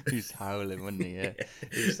 He was howling, wasn't he? Yeah.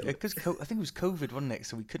 Because I think it was COVID, wasn't it?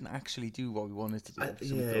 So we couldn't actually do what we wanted to do.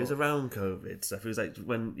 It was around COVID stuff. It was like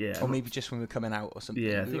when, or maybe just when we were coming out or something.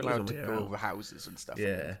 Yeah, I we think were it was allowed to when go we were over out. houses and stuff.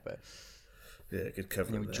 Yeah. But good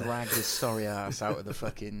cover. we dragged his sorry ass out of the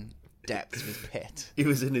fucking depths of his pit. He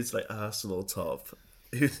was in his Arsenal top.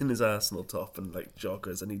 He was in his Arsenal top and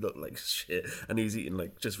joggers, and he looked like shit. And he was eating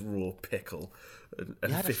just raw pickle. And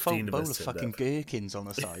He had a full 15 of bowl us of turned fucking up. gherkins on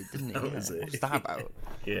the side, didn't he? That was it. What was that about?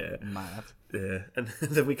 Yeah. Mad. Yeah, and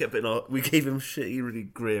then we kept we gave him shitty, really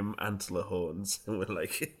grim antler horns, and we're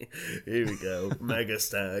like, here we go, mega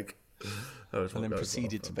stag. And then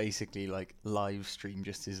proceeded to basically live stream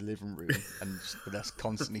just his living room and just with us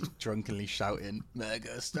constantly drunkenly shouting,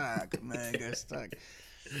 "Mega stag, mega stag."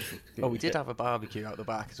 Oh, we did have a barbecue out the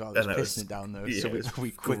back as well. It was pissing it down though, so we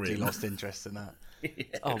quickly lost interest in that. Yeah.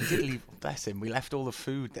 Oh, we did leave. Bless him. We left all the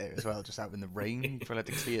food there as well, just out in the rain. We had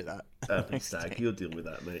to clear that. Stag, you'll deal with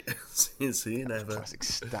that, mate. See you never. Classic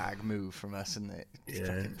stag move from us, isn't it? Yeah.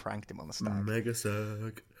 Fucking pranked him on the stag. Mega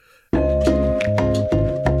stag.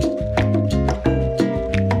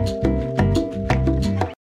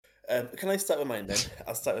 Can I start with mine then?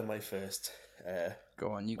 I'll start with my first.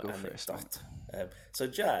 Go on, you go first. So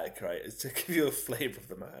Jack, right, to give you a flavour of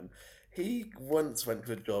the man, he once went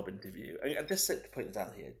to a job interview. I just said to point this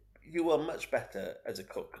out here, you are much better as a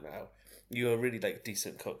cook now. You're a really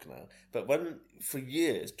decent cook now. But for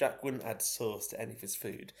years, Jack wouldn't add sauce to any of his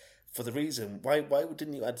food. For the reason, why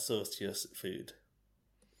didn't you add sauce to your food?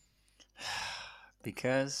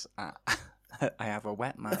 Because I have a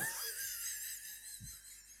wet mouth.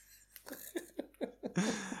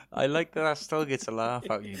 I like that I still get to laugh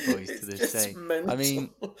at you boys to this day. Mental. I mean,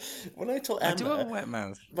 when I told Emma, I do have a wet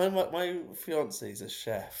mouth. My fiance is a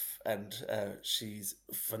chef, and she's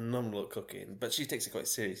phenomenal at cooking, but she takes it quite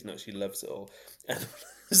seriously. You know, she loves it all. And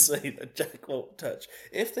say that Jack won't touch.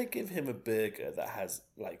 If they give him a burger that has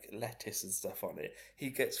like lettuce and stuff on it,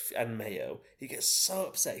 and mayo, he gets so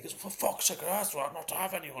upset. He goes, "For fuck's sake, I asked not to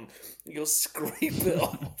have anyone." He'll scrape it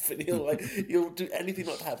off, and he'll do anything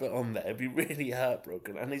not to have it on there. He'll be really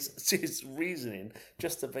heartbroken. And his reasoning,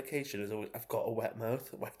 justification is always, "I've got a wet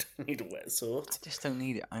mouth. Why do I need a wet sauce?" I just don't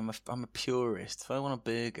need it. I'm a purist. If I want a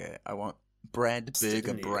burger, I want bread.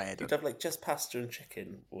 You'd have like just pasta and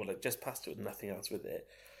chicken, or like just pasta with nothing else with it.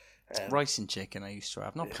 Rice and chicken I used to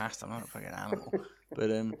have. Not pasta, I'm not a fucking animal. But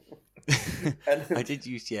I did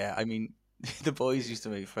use, I mean, the boys used to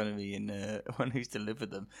make fun of me when I used to live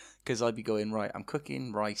with them, because I'd be going, right, I'm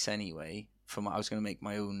cooking rice anyway. I was going to make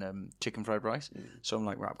my own chicken fried rice. So I'm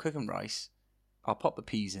like, right, I'm cooking rice. I'll pop the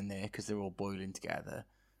peas in there because they're all boiling together.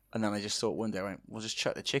 And then I just thought one day, we'll just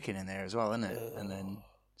chuck the chicken in there as well, isn't it? And then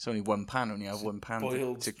it's only one pan, only have one pan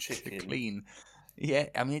to clean. Yeah,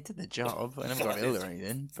 I mean, it did the job. I never got ill or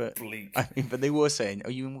anything, but but they were saying,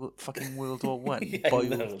 "Are you in fucking World War One?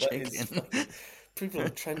 Boiled chicken." People in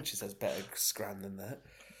the trenches has better scran than that.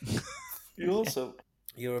 Your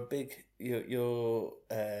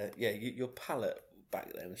palate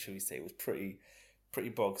back then, shall we say, was pretty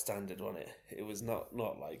bog standard on it. It was not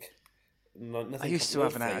like. Nothing. I used to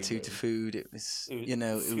have an attitude to food. It was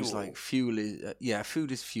it was like fuel is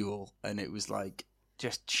food is fuel, and it was like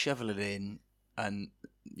just shovel it in. And,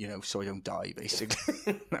 so I don't die,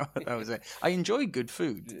 basically. that was it. I enjoy good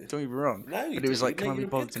food, don't get me wrong. No, but it was like, can I be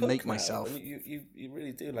bothered to make myself? You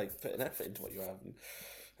really do like put an effort into what you have.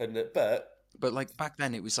 But like back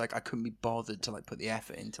then, it was like I couldn't be bothered to like put the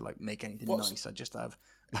effort in to like make anything nice. I just have,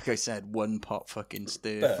 like I said, one pot fucking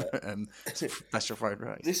stir special fried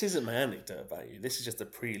rice. This isn't my anecdote about you. This is just a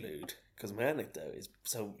prelude, because my anecdote is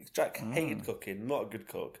Jack hated cooking, not a good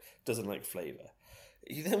cook, doesn't like flavour.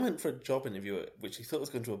 He then went for a job interview, which he thought was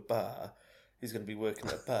going to a bar. He's going to be working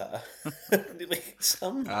at a bar.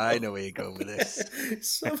 I know where you're going with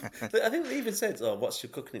this. I think they even said, "Oh, what's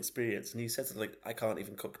your cooking experience?" And he said something like, "I can't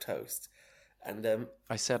even cook toast." And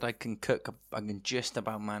I said I can cook. I can just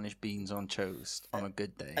about manage beans on toast on a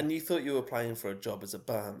good day. And you thought you were applying for a job as a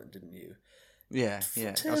barman, didn't you? Yeah.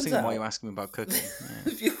 I was thinking why you asking me about cooking.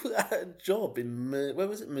 Yeah. You had a job in where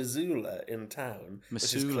was it? Missoula in town,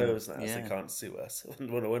 which is closed now, so they can't sue us.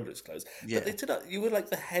 No wonder it's closed. Yeah. But they did. You were like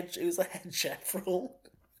the head. It was the head chef role.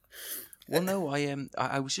 Well, no,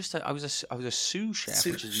 I was a sous chef,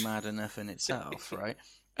 which is mad enough in itself, right?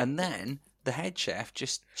 And then the head chef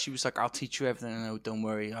she was like, "I'll teach you everything I know, don't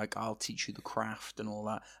worry, like I'll teach you the craft and all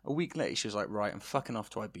that." A week later she was like, "Right, I'm fucking off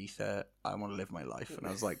to Ibiza, I want to live my life." And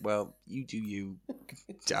I was like, "Well, you do you,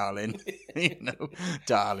 darling."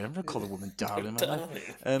 Darling, I'm gonna call a woman darling,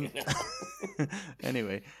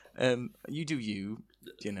 anyway, you do you,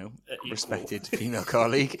 respected female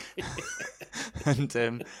colleague.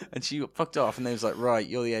 And she fucked off, and they was like, "Right,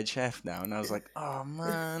 you're the head chef now." And I was like, "Oh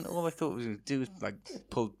man, all I thought was going to do was like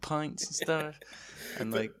pull pints and stuff."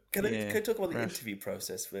 And like, can I talk about the interview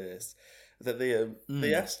process first? That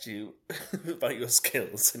they asked you about your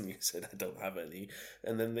skills, and you said, "I don't have any."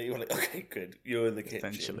 And then they were like, "Okay, good, you're in the kitchen."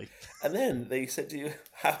 Essentially. And then they said to you,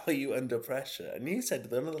 "How are you under pressure?" And you said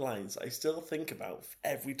one of the lines I still think about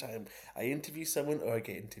every time I interview someone or I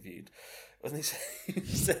get interviewed. And they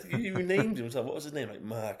said, you named him. So what was his name? Like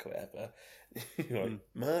Mark or whatever. You're like,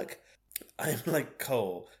 "Mark, I'm like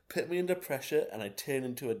coal. Put me under pressure and I turn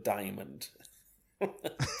into a diamond."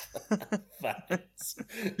 That's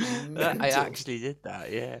I actually did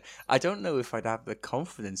that, yeah. I don't know if I'd have the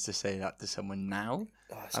confidence to say that to someone now.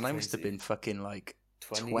 And I must have been fucking like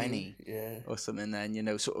 20 or something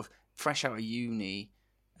then, sort of fresh out of uni,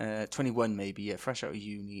 21 maybe, fresh out of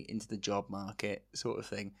uni into the job market sort of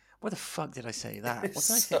thing. Why the fuck did I say that? What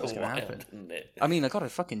did I think was going to happen? I mean, I got a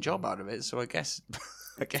fucking job out of it, so I guess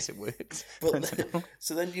it worked.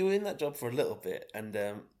 So then you were in that job for a little bit, and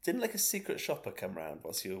didn't like a secret shopper come round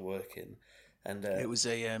whilst you were working? And it was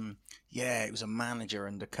it was a manager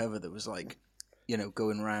undercover that was like,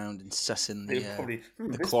 going around and sussing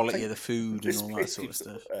the quality of the food and all that sort of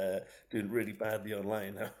stuff. Doing really badly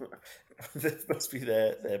online. That must be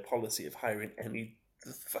their policy of hiring any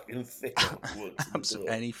fucking thick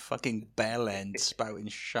any fucking bell end spouting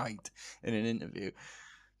shite in an interview.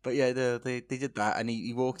 But yeah, they did that, and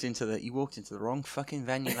he walked into the wrong fucking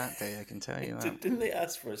venue that day. I can tell you that. Didn't they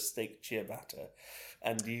ask for a steak ciabatta?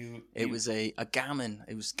 And it was a gammon.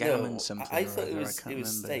 It was gammon something. I thought it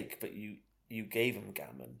was steak, but you gave him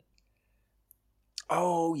gammon.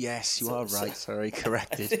 Oh yes, you are right. Sorry,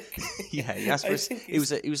 corrected. Yeah, he asked for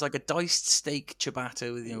it was like a diced steak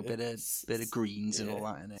ciabatta with a bit of greens and all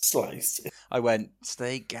that in it. Sliced. I went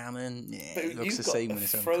steak gammon. Yeah, But it looks the got same the when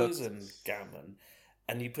it's frozen uncooked. gammon,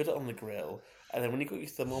 and you put it on the grill. And then when you got your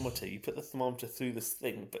thermometer, you put the thermometer through this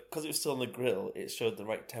thing, but because it was still on the grill, it showed the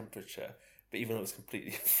right temperature. But even though it was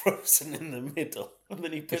completely frozen in the middle, and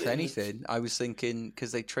then you put If anything, I was thinking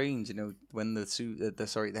because they trained, when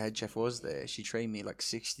the head chef was there, she trained me like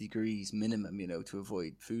 60 degrees minimum, to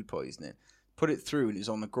avoid food poisoning. Put it through, and it was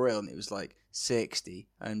on the grill, and it was like 60,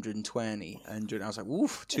 120, 100. I was like,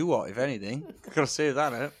 "Oof, too hot." If anything, gotta save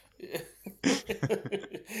that out.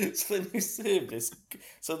 So then you serve this.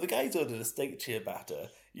 So the guy's ordered a steak ciabatta.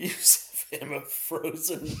 You serve him a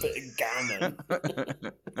frozen bit of gammon.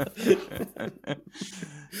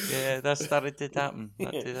 Yeah, that did happen.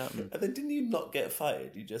 That did happen. And then didn't you not get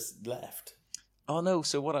fired? You just left. Oh no!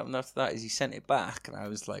 So what happened after that is he sent it back, and I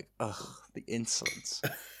was like, "Ugh, the insolence!"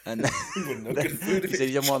 And then he said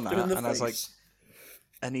he didn't want that, and I was like,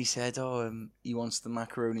 and he said, "Oh, he wants the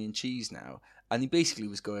macaroni and cheese now." And he basically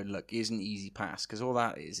was going, "Look, here's an easy pass because all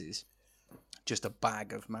that is just a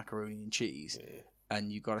bag of macaroni and cheese, and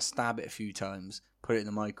you've got to stab it a few times, put it in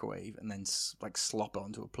the microwave, and then like slop it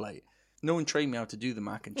onto a plate." No one trained me how to do the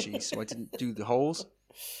mac and cheese, so I didn't do the holes.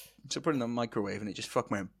 So I put it in the microwave, and it just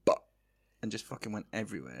fucking went butt, and just fucking went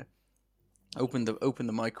everywhere. Opened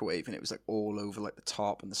the microwave, and it was like all over like the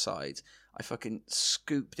top and the sides. I fucking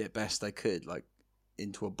scooped it best I could, like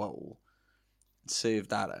into a bowl,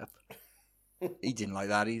 served that up. He didn't like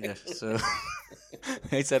that either, so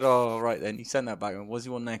he said, "Oh, right then." He sent that back and what's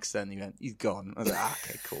he want next then? He went, "He's gone." I was like,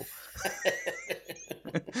 "Okay, cool."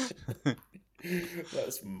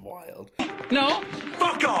 That's wild. No,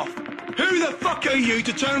 fuck off! Who the fuck are you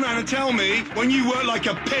to turn around and tell me when you work like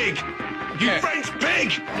a pig? You French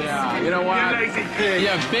pig! Yeah, you know what? You lazy pig!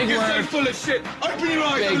 Yeah, big You're word. so full of shit. Open your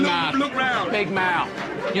eyes Big and mouth. look round. Big mouth.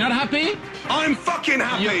 You're not happy? I'm fucking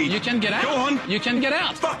happy. You can get out. Go on. You can get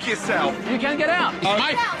out. Fuck yourself. You can get out. It's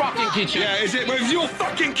my fucking kitchen. Yeah, is it? Well, it's your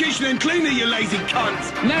fucking kitchen and clean it, you lazy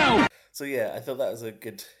cunt. No. So yeah, I thought that was a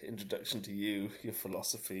good introduction to you, your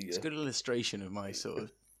philosophy. It's a good illustration of my sort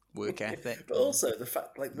of work ethic. But also the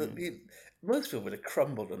fact, like, most people would have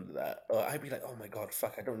crumbled under that. Or I'd be like, "Oh my god,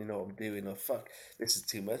 fuck, I don't really know what I'm doing," or "Fuck, this is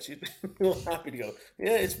too much." You'd be more happy to go,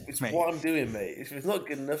 "Yeah, it's what I'm doing, mate. If it's not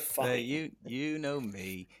good enough, fine." You know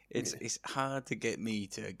me. It's hard to get me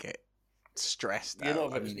to get stressed You're out.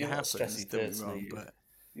 not, I mean, you're it not happens, stressy don't person, be are wrong, you? but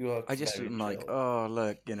You are I just very am like, chill. "Oh,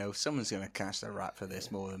 look, someone's going to catch the rap for this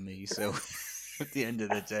more than me." So at the end of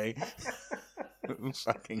the day, who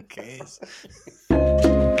fucking cares?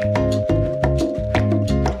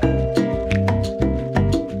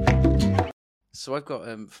 So I've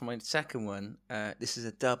got for my second one. This is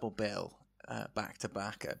a double bill, back to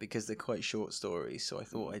back, because they're quite short stories. So I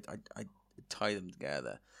thought I'd tie them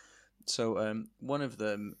together. So one of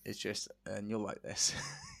them is just, and you'll like this,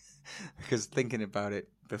 because thinking about it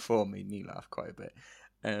before made me laugh quite a bit.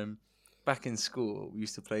 Back in school, we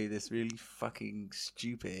used to play this really fucking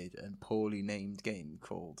stupid and poorly named game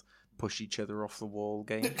called Push Each Other Off the Wall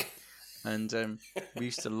game. And we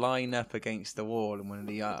used to line up against the wall in one of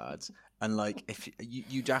the yards, and like if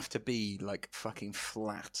you'd have to be like fucking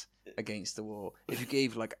flat against the wall. If you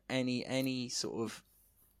gave like any sort of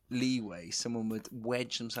leeway, someone would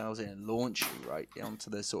wedge themselves in and launch you right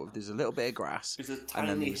onto the sort of, there's a little bit of grass, and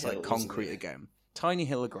then there's like concrete again, tiny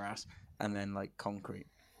hill of grass, and then like concrete.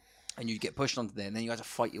 And you'd get pushed onto there, and then you had to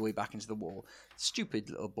fight your way back into the wall. Stupid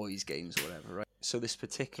little boys' games or whatever, right? So this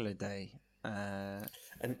particular day,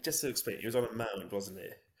 and just to explain, he was on a mound, wasn't he?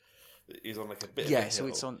 He was on like a bit. Yeah, of a hill. so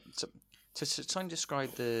it's on. To try and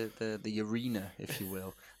describe the arena, if you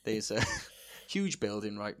will, there's a huge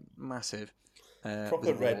building, right, massive.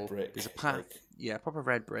 Proper red brick. There's a path, proper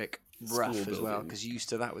red brick, rough as well, because you used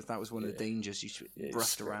to that was one of the dangers. You used to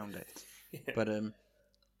roughed around it, but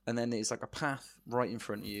and then there's like a path right in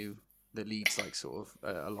front of you that leads like sort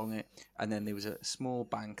of along it, and then there was a small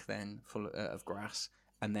bank then full of grass,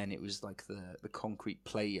 and then it was like the concrete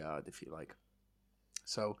play yard, if you like.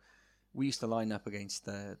 So we used to line up against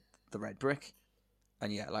the red brick,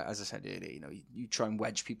 and yeah, like as I said earlier, you try and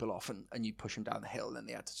wedge people off and you push them down the hill, and then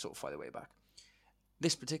they had to sort of fight their way back.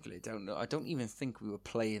 This particularly, I don't even think we were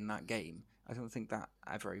playing that game. I don't think that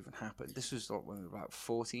ever even happened. This was like when we were about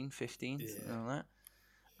 14, 15, something like that.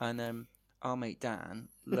 And our mate Dan,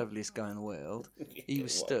 loveliest guy in the world, he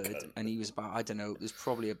was stood, and he was about, I don't know, there's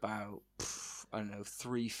probably about,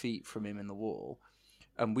 3 feet from him in the wall,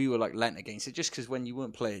 And we were like leant against it, just because when you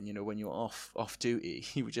weren't playing, you know, when you were off duty,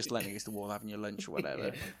 you were just leant against the wall having your lunch or whatever.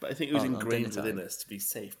 Yeah, but I think it was on ingrained dinner within time. us to be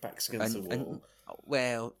safe, backs against the wall.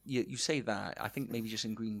 Well, you say that. I think maybe just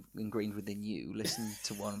ingrained within you. Listen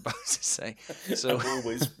to what I'm about to say. So I'm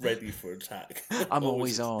always ready for attack. I'm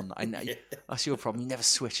always on. That's your problem. You never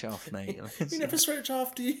switch off, mate. You never switch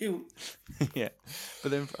off, do you? Yeah.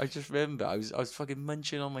 But then I just remember I was fucking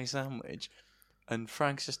munching on my sandwich, and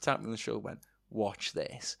Frank's just tapped me on the shoulder, went, "Watch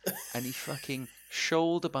this," and he fucking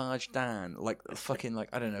shoulder barged Dan like fucking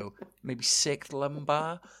I don't know, maybe 6th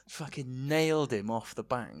lumbar, fucking nailed him off the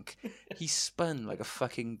bank. He spun like a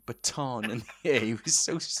fucking baton in the air. He was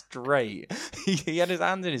so straight. He had his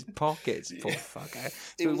hands in his pockets, poor fucker.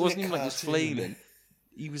 So it wasn't even like just flailing.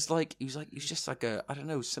 He was just like a, I don't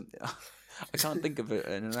know, something. I can't think of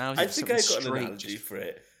an analogy. I think I got an analogy for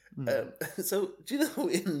it. So, do you know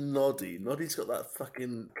in Noddy's got that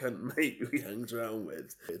fucking cunt mate who he hangs around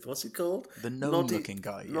with. What's he called? The gnome-looking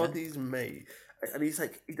guy. Yeah? Noddy's mate, and he's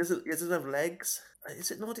like he doesn't have legs.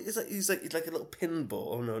 Is it Noddy? He's like a little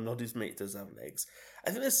pinball. Oh no, Noddy's mate does have legs. I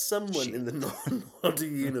think there's someone in the Noddy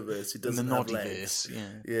universe who doesn't have legs.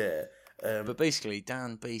 Yeah. But basically,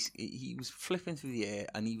 Dan, he was flipping through the air,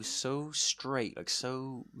 and he was so straight, like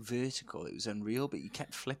so vertical, it was unreal. But he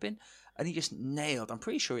kept flipping, and he just nailed. I'm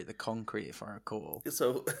pretty sure hit the concrete, if I recall.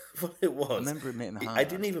 So what it was, I remember him hitting hard. I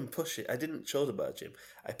didn't even push it. I didn't shoulder barge him.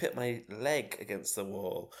 I put my leg against the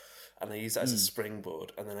wall, and I used that as a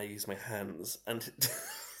springboard, and then I used my hands, and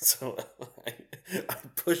so I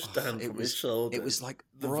pushed down from his shoulder. It was like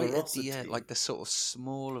right at the end, like the sort of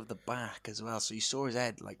small of the back as well. So you saw his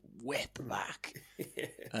head like whip back,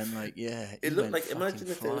 and it looked like, imagine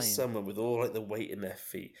if there was someone with all like the weight in their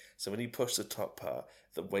feet. So when he pushed the top part,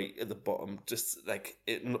 the weight at the bottom just like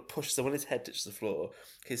it pushed. So when his head touched the floor,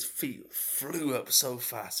 his feet flew up so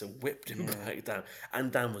fast and whipped him back down.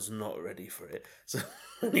 And Dan was not ready for it. So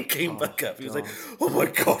when he came back up, he was like, "Oh my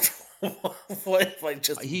god." What if I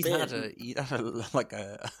just he had a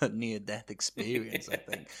near death experience, I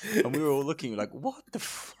think, and we were all looking like, what the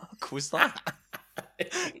fuck was that?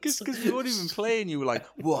 Because we weren't even playing. You were like,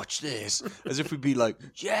 watch this, as if we'd be like,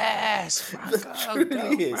 yes, Franco,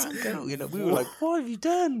 go, Franco. You know, we were like, what have you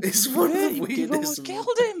done? It's one of the weirdest. You almost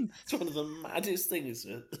killed him. It's one of the maddest things.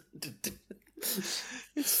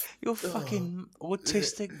 It's your fucking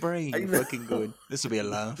autistic brain fucking going, this will be a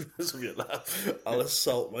laugh. This will be a laugh. I'll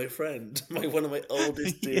assault my friend, one of my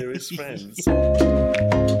oldest, dearest friends.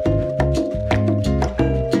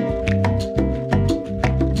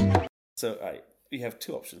 So, we have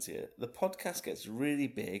two options here. The podcast gets really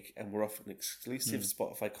big and we're off an exclusive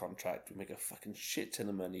Spotify contract. We make a fucking shit ton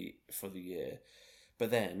of money for the year.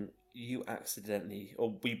 But then you accidentally,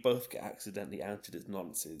 or we both get accidentally outed as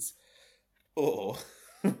nonces. Or,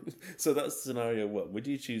 so that's scenario one. Would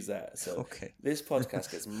you choose that? So this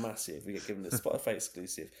podcast gets massive. We get given a Spotify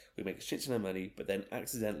exclusive. We make a shit ton of money, but then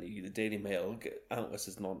accidentally the Daily Mail get out us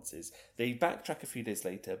as nonces. They backtrack a few days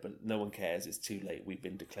later, but no one cares. It's too late. We've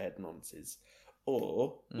been declared nonces.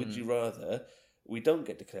 Or would you rather we don't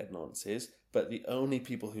get declared nonces, but the only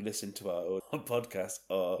people who listen to our podcast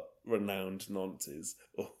are renowned nonces?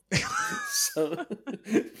 So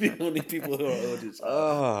the only people who are audience.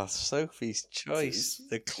 Oh, Sophie's Choice,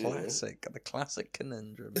 the classic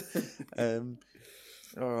conundrum.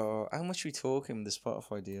 How much are we talking with the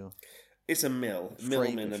Spotify deal? It's a mil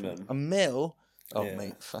minimum. A mil? Oh, yeah.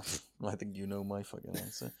 Mate, I think you know my fucking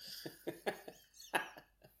answer.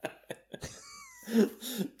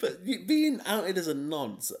 But being outed as a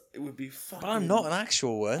nonce, it would be fucking... But I'm not an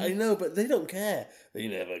actual one. I know, but they don't care. They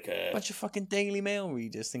never care. Bunch of fucking Daily Mail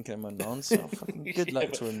readers thinking I'm a nonce. Oh, fucking good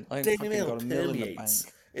luck to them. I fucking got a mil in the bank.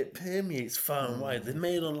 It permeates far and wide. The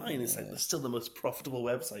Mail Online is like still the most profitable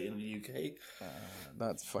website in the UK.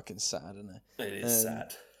 That's fucking sad, isn't it? It is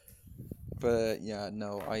sad. But yeah,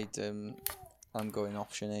 no, I'm going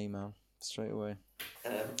option A, man, straight away.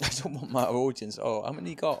 I don't want my audience. Oh, how many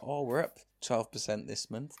you got? Oh, we're up 12% this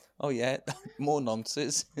month. Oh yeah, more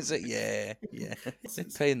nonsense. Is it? Yeah.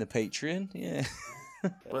 Paying the Patreon. Yeah.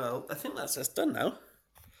 Well, I think that's done now.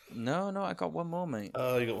 No, I got one more, mate.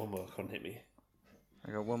 Oh, you got one more. Come on, hit me.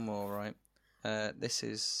 I got one more, right? This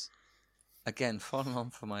is again following on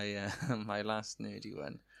from my my last nerdy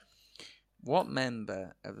one. What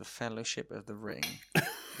member of the Fellowship of the Ring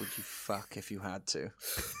would you fuck if you had to?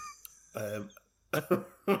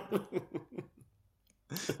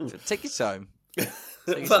 Take your time.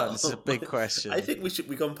 This is a big question. I think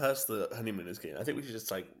we've gone past the honeymooners game. I think we should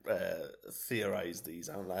just theorize these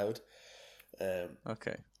out loud.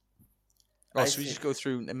 Okay. Oh, so we just go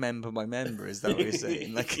through member by member? Is that what you're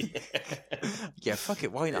saying? Yeah, fuck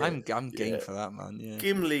it. Why not? I'm game for that, man. Yeah.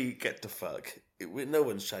 Gimli, get the fuck. No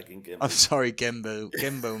one's shagging Gimli. I'm sorry, Gimbo,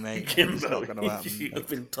 mate. Gimbo, It's not going to happen. You've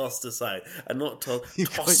been tossed aside. And not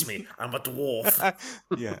toss me. I'm a dwarf.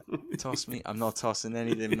 Yeah, toss me. I'm not tossing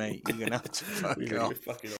anything, mate. You're going to have to fuck off.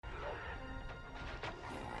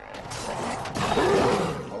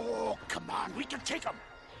 Oh, come on, we can take him.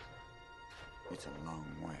 It's a long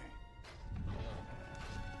way.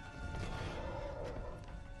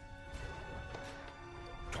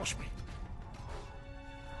 Toss me.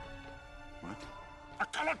 What? I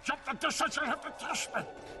cannot jump the distance. I have to toss me.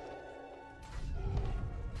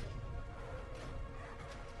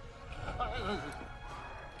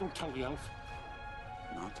 Don't tell the elf.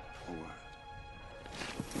 Not a word.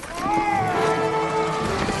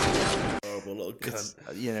 Horrible little cunt.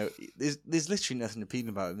 You know, there's literally nothing appealing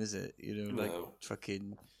about him, is it? You know, like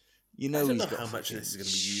fucking. You know, I don't he's know got how much of this is going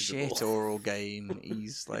to be usable. shit oral game.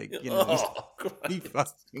 He's like, you know, he's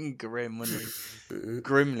fucking grim, wasn't he?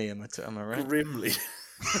 Grimly, am I right? Grimly.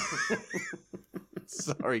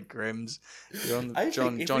 Sorry, Grims. You're on I the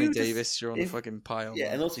think Johnny if you Davis. You're on the fucking pile. Yeah,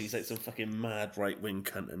 man. and also he's like some fucking mad right wing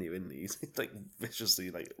cunt, and he's like viciously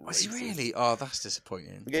like. Was he racist. really? Oh, that's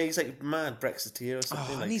disappointing. Yeah, he's like mad Brexiteer or something.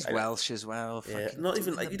 Oh, like, and he's Welsh as well. Yeah, fucking not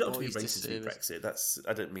even doing like you the don't have to be boys racist with disservice. Brexit.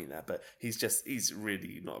 I don't mean that, but he's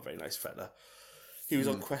really not a very nice fella. He was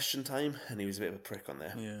on Question Time, and he was a bit of a prick on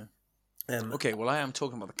there. Yeah. Okay, well, I am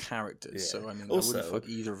talking about the characters, so I mean, Also, I wouldn't fuck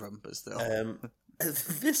either of them, but still.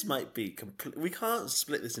 This might be complete. We can't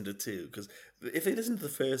split this into two because if they listen to the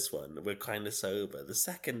first one, we're kind of sober. The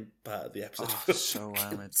second part of the episode, so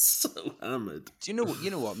hammered, so hammered. Do you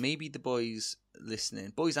know what? Maybe the boys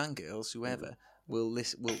listening, boys and girls, whoever, will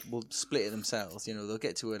split it themselves. You know, they'll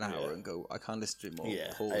get to an hour and go, I can't listen to it more.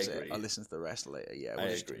 Yeah, pause I it. agree. I'll listen to the rest later. Yeah, we'll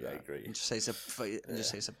just do that. I agree. And just say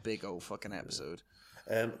it's a big old fucking episode.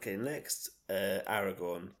 Okay, next,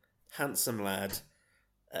 Aragorn, handsome lad.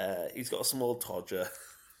 He's got a small todger,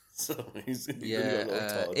 so he's got a little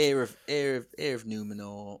todge. Heir of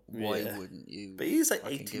Numenor. Why wouldn't you? But he's like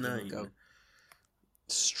fucking give him a 89. go?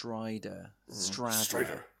 Strider.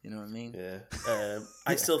 You know what I mean? Yeah.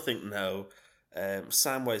 I still think no.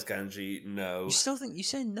 Samwise Gamgee, no. You still think you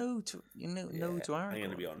say no to no to Aragorn? I'm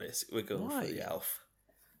going to be honest. We're going for the elf.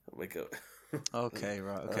 We go. Okay,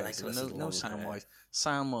 right. Okay, like so this no long Samwise.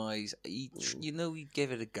 Samwise, he'd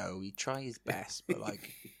give it a go. He'd try his best, but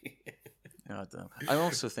like, I don't know. I'm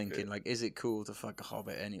also thinking, like, is it cool to fuck a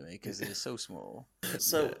hobbit anyway? Because they're so small.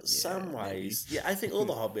 So Samwise, I think all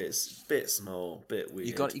the hobbits, bit small, bit weird.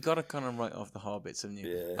 You got to kind of write off the hobbits, haven't you?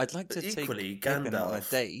 Yeah. I'd like to equally, take Pippin out on a Gandalf.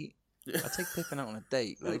 date. I'd take Pippin out on a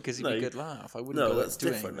date, like, because he'd be a good laugh. I wouldn't. No, go that's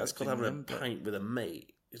doing different. That's called having anything, a pint with a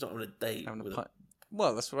mate. He's not having a date. having a pint.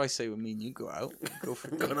 Well, that's what I say when me and you go out. Go for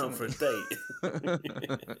a Going out for a date.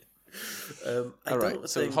 All right,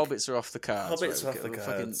 so hobbits are off the cards. Hobbits right? are off the We'll cards.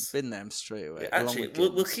 fucking bin them straight away. Actually, along with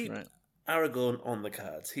we'll Gims, keep right? Aragorn on the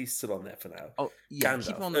cards. He's still on there for now. Oh, yeah, Gandalf,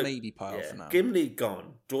 keep him on the maybe pile for now. Gimli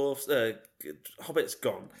gone. Dwarfs, Hobbits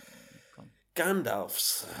gone.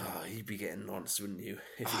 Gandalf's, he'd be getting nonce, wouldn't you?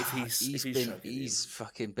 If He's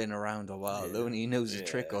fucking been around a while, though, and he knows a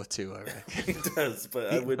trick or two, I reckon. He does,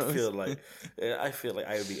 but I feel like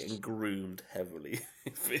I would be getting groomed heavily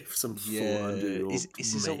if some 400-year-old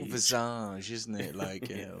it's his old visage, isn't it? Like,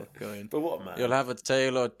 you know, going. But what, man? You'll have a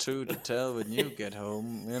tale or two to tell when you get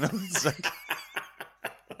home. You know, it's like.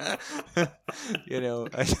 You know,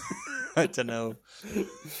 I don't know.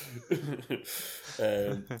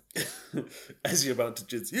 As you're about to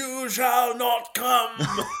jizz, you shall not come.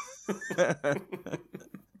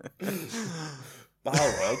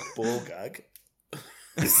 Balrog, Borgag.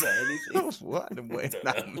 Is there anything? What? Wait,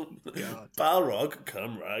 God. Balrog,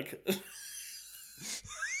 come rag.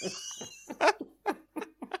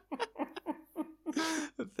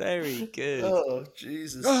 Very good. Oh,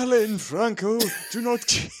 Jesus. Alan Franco, do not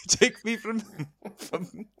take me from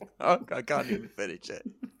oh, I can't even finish it.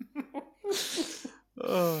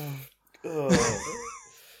 Oh,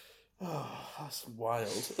 that's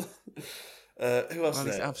wild. Who else?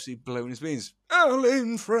 He's absolutely blown his wings.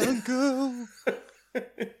 Alan Franco.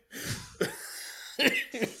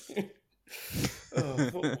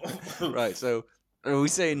 Right, so are we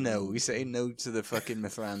saying no? We saying no to the fucking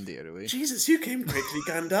Mithrandir, are we? Jesus, you came quickly,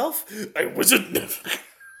 Gandalf. I wasn't.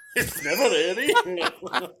 It's never early.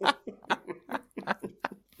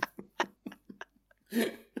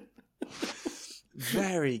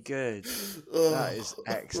 Very good. That is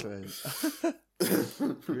excellent.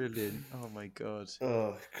 Brilliant. Oh my god.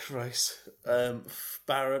 Oh Christ.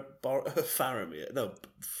 Faramir. No.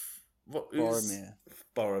 Boromir.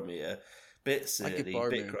 Boromir. Bit silly, I give Boromir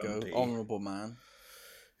bit a go. grumpy. Honourable man.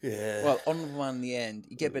 Yeah. Well, Honourable Man in the end,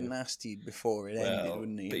 he'd get a bit nasty before it ended,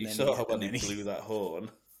 wouldn't he? But And you then saw how well and he then blew that horn.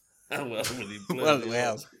 How well he blew Well, it.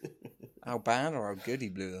 well. How bad or how good he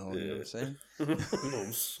blew the horn, you know what I'm saying?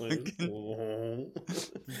 I'm saying. Oh.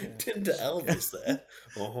 Turned to Elvis there.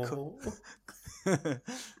 Oh.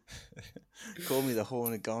 Call me the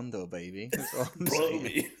Horn of Gondor, baby. That's all I'm Blow saying.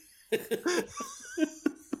 me.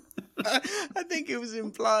 I think it was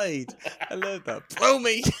implied. I love that. Blow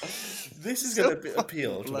me. This is So going to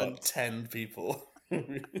appeal to blunt. about 10 people.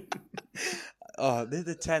 Oh, they're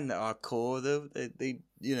the 10 that are core, though. They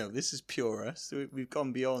you know, this is pure us. We've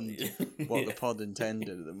gone beyond what the pod intended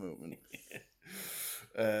at the moment.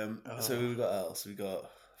 So we've got else. We got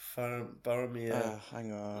Boromir.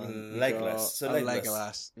 Hang on. Legolas. So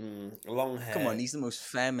Legolas. Long hair. Come on, he's the most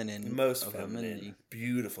feminine. Most of feminine. them, isn't he?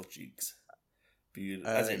 Beautiful cheeks.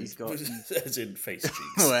 Beautiful. As in face cheeks.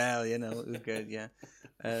 Well, you know, it was good, yeah.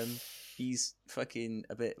 He's fucking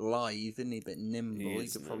a bit lithe, isn't he? A bit nimble. You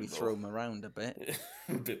could probably throw him around a bit.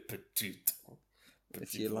 A bit petite.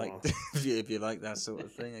 If you like, if you like that sort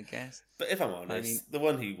of thing, I guess. But if I'm honest, the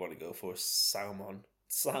one who you want to go for is Sauron.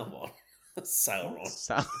 He's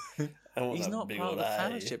not part of the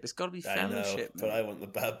fellowship. It's got to be fellowship. But I want the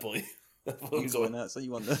bad boy. You going that? So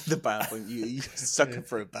you want the bad boy? You sucker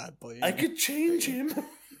for a bad boy. I could change him.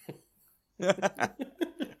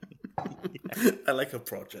 I like a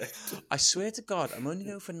project. I swear to God, I'm only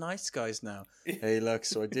going for nice guys now. Hey, look,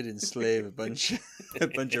 so I did enslave a bunch of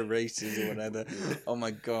races or whatever. Oh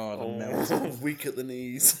my God, I'm melting. Weak at the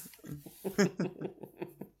knees.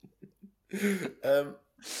 I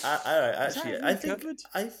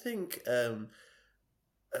think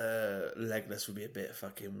Legolas would be a bit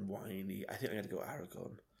fucking whiny. I think I'm gonna go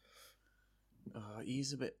Aragorn.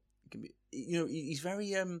 He's a bit. You know, he's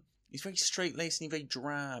very straight laced and he's very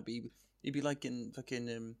drab. He'd be like in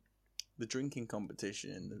fucking the drinking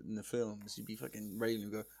competition in the films. He'd be fucking railing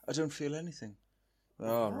and go, "I don't feel anything."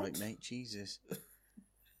 Oh, right, mate. Jesus. Do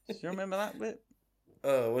you remember that bit?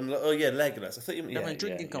 Oh, Legolas. I thought you meant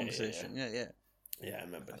drinking competition. Yeah. Yeah, I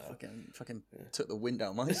remember now. Fucking took the wind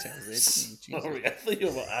out of my sails. Sorry, I thought you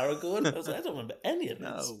were about Aragorn. I was like, I don't remember any of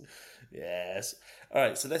this. No. Yes. All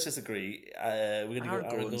right, so let's just agree. We're going to go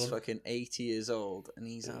Aragorn's Aragorn. fucking 80 years old, and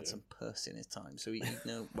he's had some puss in his time. So he'd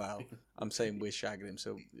know. Well, I'm saying we're shagging him.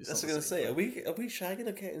 So that's what I'm going to say. Are we shagging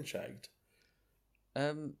or getting shagged?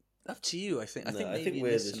 Up to you. I think maybe in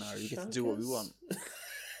we're this scenario we get to do what we want.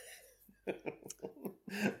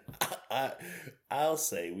 I'll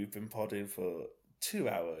say we've been podding for 2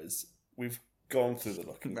 hours. We've gone through the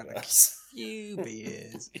looking glass. Few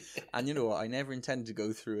beers. And you know what? I never intended to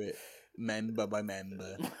go through it member by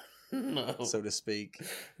member. No. So to speak.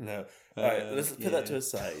 No. All right, let's put that to a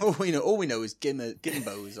side. All we know is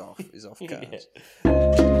Gimbo is off cards.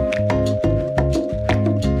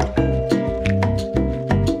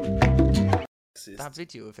 That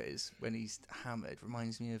video of his when he's hammered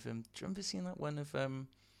reminds me of do you remember seeing that one of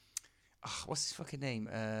what's his fucking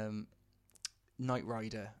name? Knight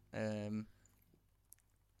Rider.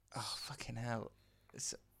 Fucking hell.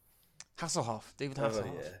 It's Hasselhoff, David Hasselhoff.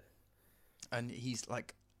 Oh, yeah. And he's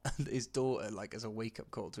like his daughter, like, as a wake-up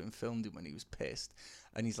call to him, filmed him when he was pissed,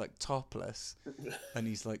 and he's like topless and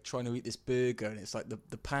he's like trying to eat this burger, and it's like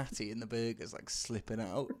the patty in the burger's like slipping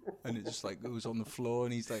out and it just like goes on the floor,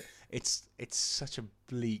 and he's like, it's such a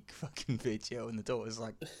bleak fucking video, and the daughter's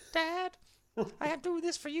like, "Dad, I have to do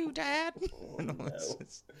this for you, Dad." No.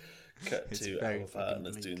 Cut to our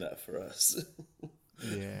partners doing that for us.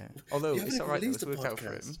 Yeah, although it's alright, it's worked out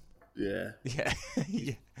for him. Yeah.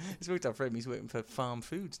 It's worked out for him. He's working for Farm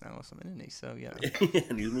Foods now or something, isn't he? So yeah.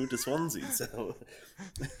 And he's moved to Swansea, so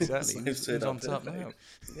exactly. He's on top now.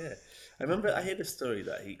 Yeah, I remember I heard a story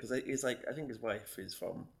that he's like, I think his wife is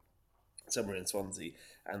from somewhere in Swansea,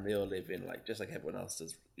 and they all live in like, just like everyone else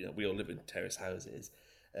does. You know, we all live in terrace houses.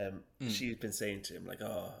 She's been saying to him like,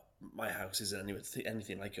 "Oh, my house isn't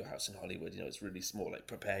anything like your house in Hollywood. You know, it's really small. Like,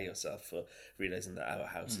 prepare yourself for realizing that our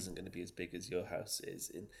house isn't going to be as big as your house is."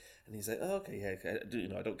 And he's like, "Oh, okay, yeah, okay.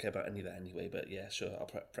 I don't care about any of that anyway. But yeah, sure, I'll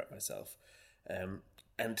prep myself." And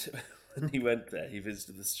when he went there, he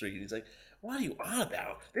visited the street. And he's like, "What are you on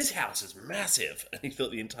about? This house is massive." And he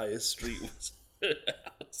thought the entire street was her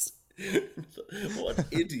house. What an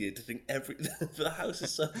idiot to think the house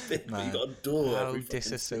is so big, but you got a door. How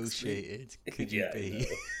disassociated could you be?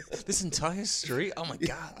 This entire street? Oh my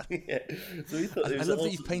god! Yeah. So he thought I love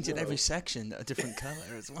that you've painted every section a different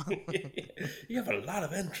colour as well. You have a lot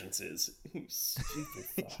of entrances. You stupid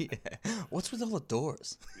fuck. Yeah. What's with all the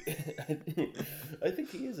doors? I think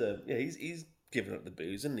he is he's given up the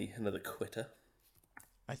booze, isn't he? Another quitter.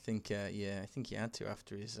 I think I think he had to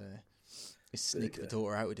after his Sneak the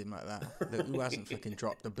daughter out with him like that. Look, who hasn't fucking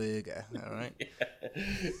dropped a burger, all right? Yeah.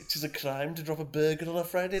 It is a crime to drop a burger on a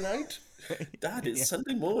Friday night? Dad, it's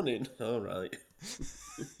Sunday morning. All right.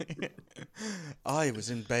 I was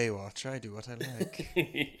in Baywatch. I do what I like.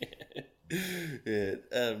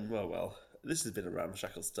 Yeah. Well. This has been a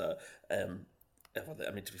ramshackle start. I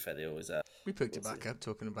mean, to be fair, they always are. We picked it back up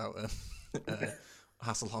talking about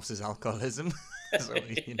Hasselhoff's alcoholism. So,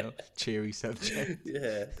 cheery subject.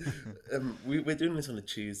 Yeah. We're doing this on a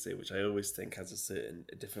Tuesday, which I always think has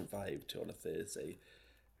a different vibe to on a Thursday.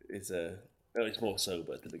 It's more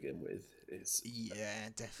sober to begin with. Yeah,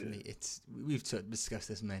 definitely. We've discussed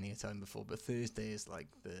this many a time before, but Thursday is like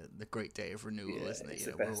the great day of renewal, isn't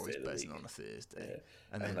it? We're always buzzing on a Thursday,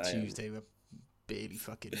 and then Tuesday we're barely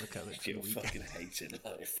fucking recovered from the weekend. Fucking hating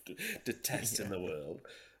life, detesting the world.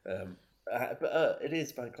 But it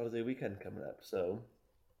is Bank Holiday weekend coming up, so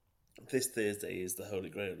this Thursday is the holy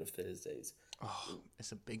grail of Thursdays. Oh,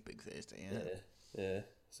 it's a big Thursday, yeah.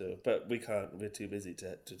 So, but we can't. We're too busy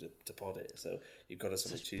to pod it. So you've got us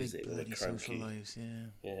on a Tuesday with a social lives, yeah.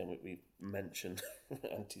 Yeah, we mentioned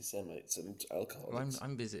anti-Semites and alcohol. Well,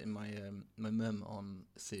 I'm visiting my mum on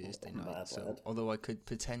Thursday night. So although I could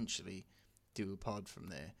potentially do a pod from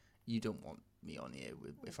there, you don't want me on here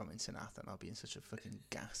if I'm in St Athan. I'll be in such a fucking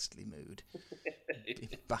ghastly mood.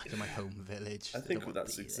 Back in my home village. I think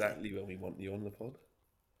that's exactly when we want you on the pod.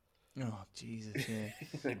 Oh Jesus, yeah.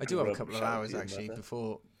 I do have a couple of hours actually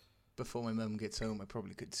before my mum gets home. I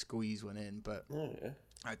probably could squeeze one in, but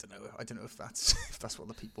I don't know. I don't know if that's what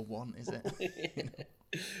the people want, is it?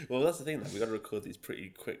 Well, that's the thing. We got to record these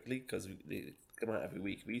pretty quickly because they come out every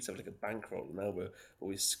week. We used to have like a bankroll. Now we're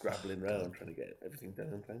always scrabbling around trying to get everything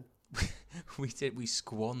done in time. We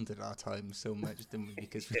squandered our time so much, didn't we?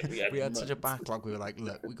 Because we had such a backlog. We were like,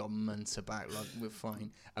 look, we got months of backlog, we're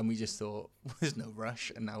fine. And we just thought, there's no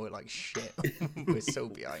rush. And now we're like, shit, we're so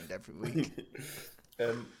behind every week.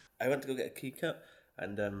 I went to go get a key cut,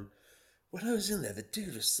 and when I was in there, the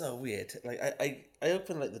dude was so weird. Like I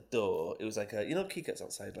opened like the door. It was like key cuts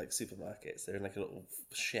outside like supermarkets. They're in like a little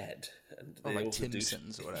shed, and they like also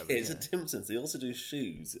Timpsons or whatever. Yeah, it's a Timpsons. They also do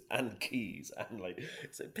shoes and keys and like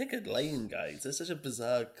it's like pick a lane, guys. It's such a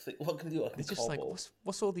bizarre thing. What can you do? It's just like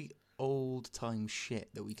what's all the old time shit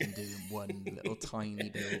that we can do in one little tiny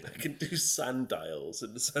building? I can do sundials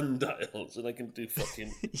and sundials, and I can do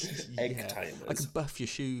fucking egg timers. I can buff your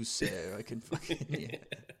shoes, sir. I can fucking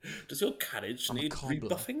Does your carriage need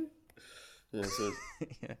rebuffing? Yeah, so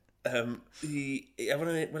when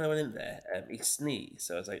I went in there, he sneezed.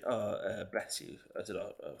 So I was like, "Oh, bless you." I said,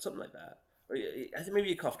 "Oh, something like that." Or, I think maybe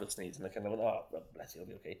he coughed or sneezed, and I kind of went, "Oh, bless you, I'll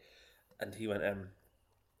be okay." And he went,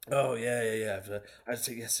 "Oh yeah. I had to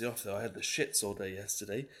take yesterday off though. I had the shits all day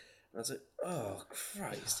yesterday." And I was like, "Oh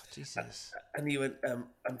Christ, Jesus!" And he went,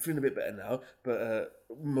 "I'm feeling a bit better now, but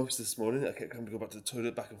most this morning I kept coming to go back to the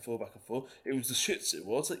toilet, back and forth. It was the shits. It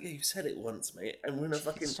was like, yeah, you said it once, mate, and we're in a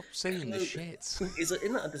fucking stop saying the shits.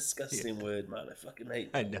 Isn't that a disgusting word, man? I fucking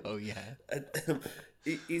hate that. I know, yeah. And,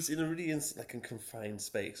 he's in a really confined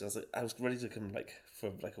space. I was ready to come for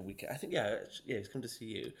a weekend. I think he's come to see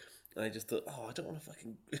you. And I just thought, I don't want to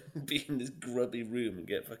fucking be in this grubby room and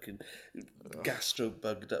get fucking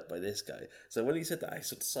gastro-bugged up by this guy. So when he said that, I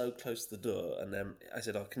stood so close to the door, and I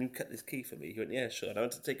said, can you cut this key for me? He went, yeah, sure. And I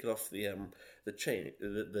went to take it off the chain,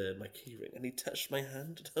 my key ring, and he touched my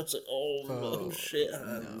hand. And I was like, no, shit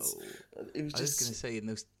hands. No. It was I was going to say, in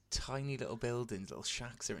those tiny little buildings, little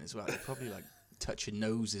shacks are in as well, they're probably like touching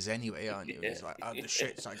noses anyway, aren't you? It's like, the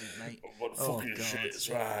shits I did, mate. What fucking shits,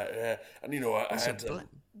 right, yeah. And I had...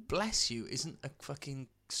 bless you isn't a fucking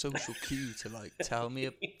social cue to tell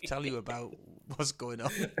you about what's going on.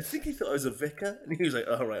 I think he thought I was a vicar, and he was like,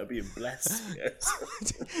 "All right, I'm being blessed."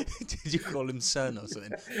 Yes. Did you call him son or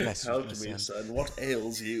something? Bless you, help me, son. What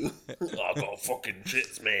ails you? I got fucking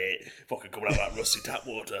shits, mate. Fucking coming out of that rusty tap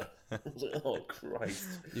water. I was like, "Oh Christ!"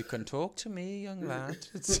 You can talk to me, young lad.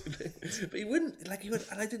 But he wouldn't. He went,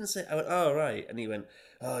 and I didn't say. I went, "Oh right," and he went,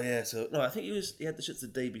 "Oh yeah." So no, I think he had the shits the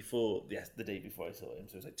day before. Yes, the day before I saw him.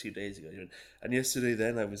 So it was like 2 days ago. He went, and yesterday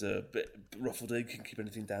then I was a bit ruffled. I couldn't keep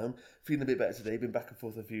anything down. Feeling a bit better today. Been back and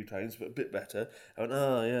forth a few times, but a bit better. I went,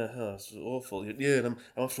 "Oh yeah, it's awful." He went, yeah, and I'm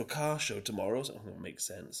off to a car show tomorrow. So that makes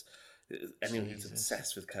sense. Anyone who's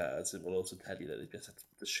obsessed with cars will also tell you that they just had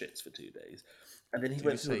the shits for 2 days. And then he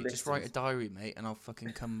went to just write a diary, mate, and I'll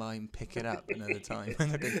fucking come by and pick it up another time.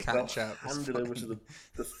 And I can catch up. Hand it over to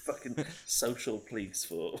the fucking social police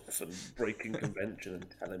for breaking convention and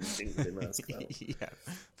telling things they must. Yeah,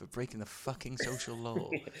 for breaking the fucking social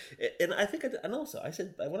law. And I think, I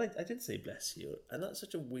said, when I did say bless you, and that's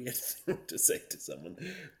such a weird thing to say to someone.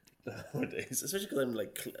 nowadays, especially because I'm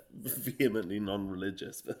like vehemently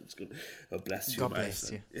non-religious. But I'm just going, oh, bless you, God my bless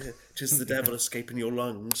son. you. Yeah, 'tis the devil escaping your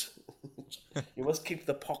lungs. You must keep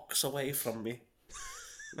the pox away from me.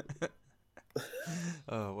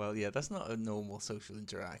 Oh well, yeah, that's not a normal social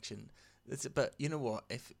interaction. But you know what?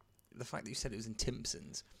 If the fact that you said it was in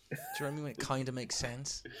Timpsons, do you remember when it kind of makes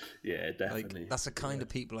sense? Yeah, definitely. Like, that's the kind of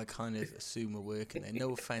people I kind of assume are working there.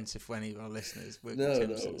 No offense if any of our listeners work No, at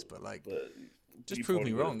Timpsons, but just prove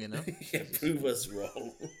me wrong, you know? Yeah, prove us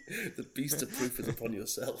wrong. The beast of proof is upon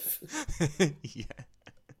yourself. Yeah.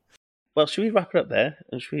 Well, should we wrap it up there?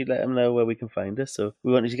 And should we let them know where we can find us? So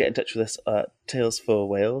we want you to get in touch with us at Tales for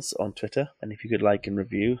Wales on Twitter. And if you could like and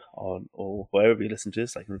review or wherever you listen to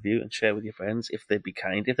us, like and review and share with your friends if they'd be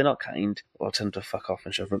kind. If they're not kind, well, tell them to fuck off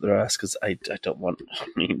and shove them up their ass because I don't want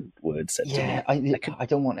mean words said to me. I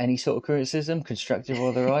don't want any sort of criticism, constructive or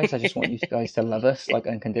otherwise. I just want you guys to love us like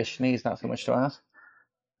unconditionally. Is not so much to ask.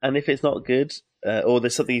 And if it's not good, or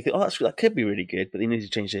there's something you think, that could be really good, but you need to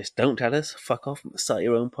change this, don't tell us. Fuck off. Start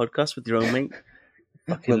your own podcast with your own mate.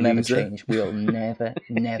 We'll never change. We'll never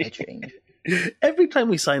change. Every time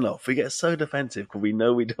we sign off, we get so defensive because we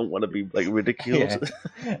know we don't want to be like ridiculed.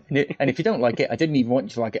 Yeah. And if you don't like it, I didn't even want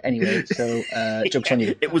you to like it anyway, so joke's on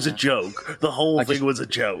you. It was a joke. The whole thing was a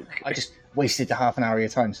joke. I just wasted the half an hour of your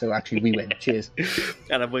time, so actually we win. Cheers.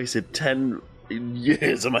 And I've wasted 10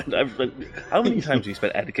 years of my life. How many times have you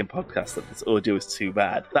spent editing podcasts that this audio is too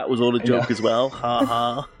bad? That was all a joke as well. Ha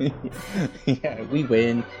ha. Yeah, we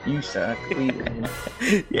win. You suck. We win.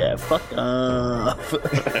 Yeah, fuck off.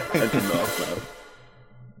 I did not know.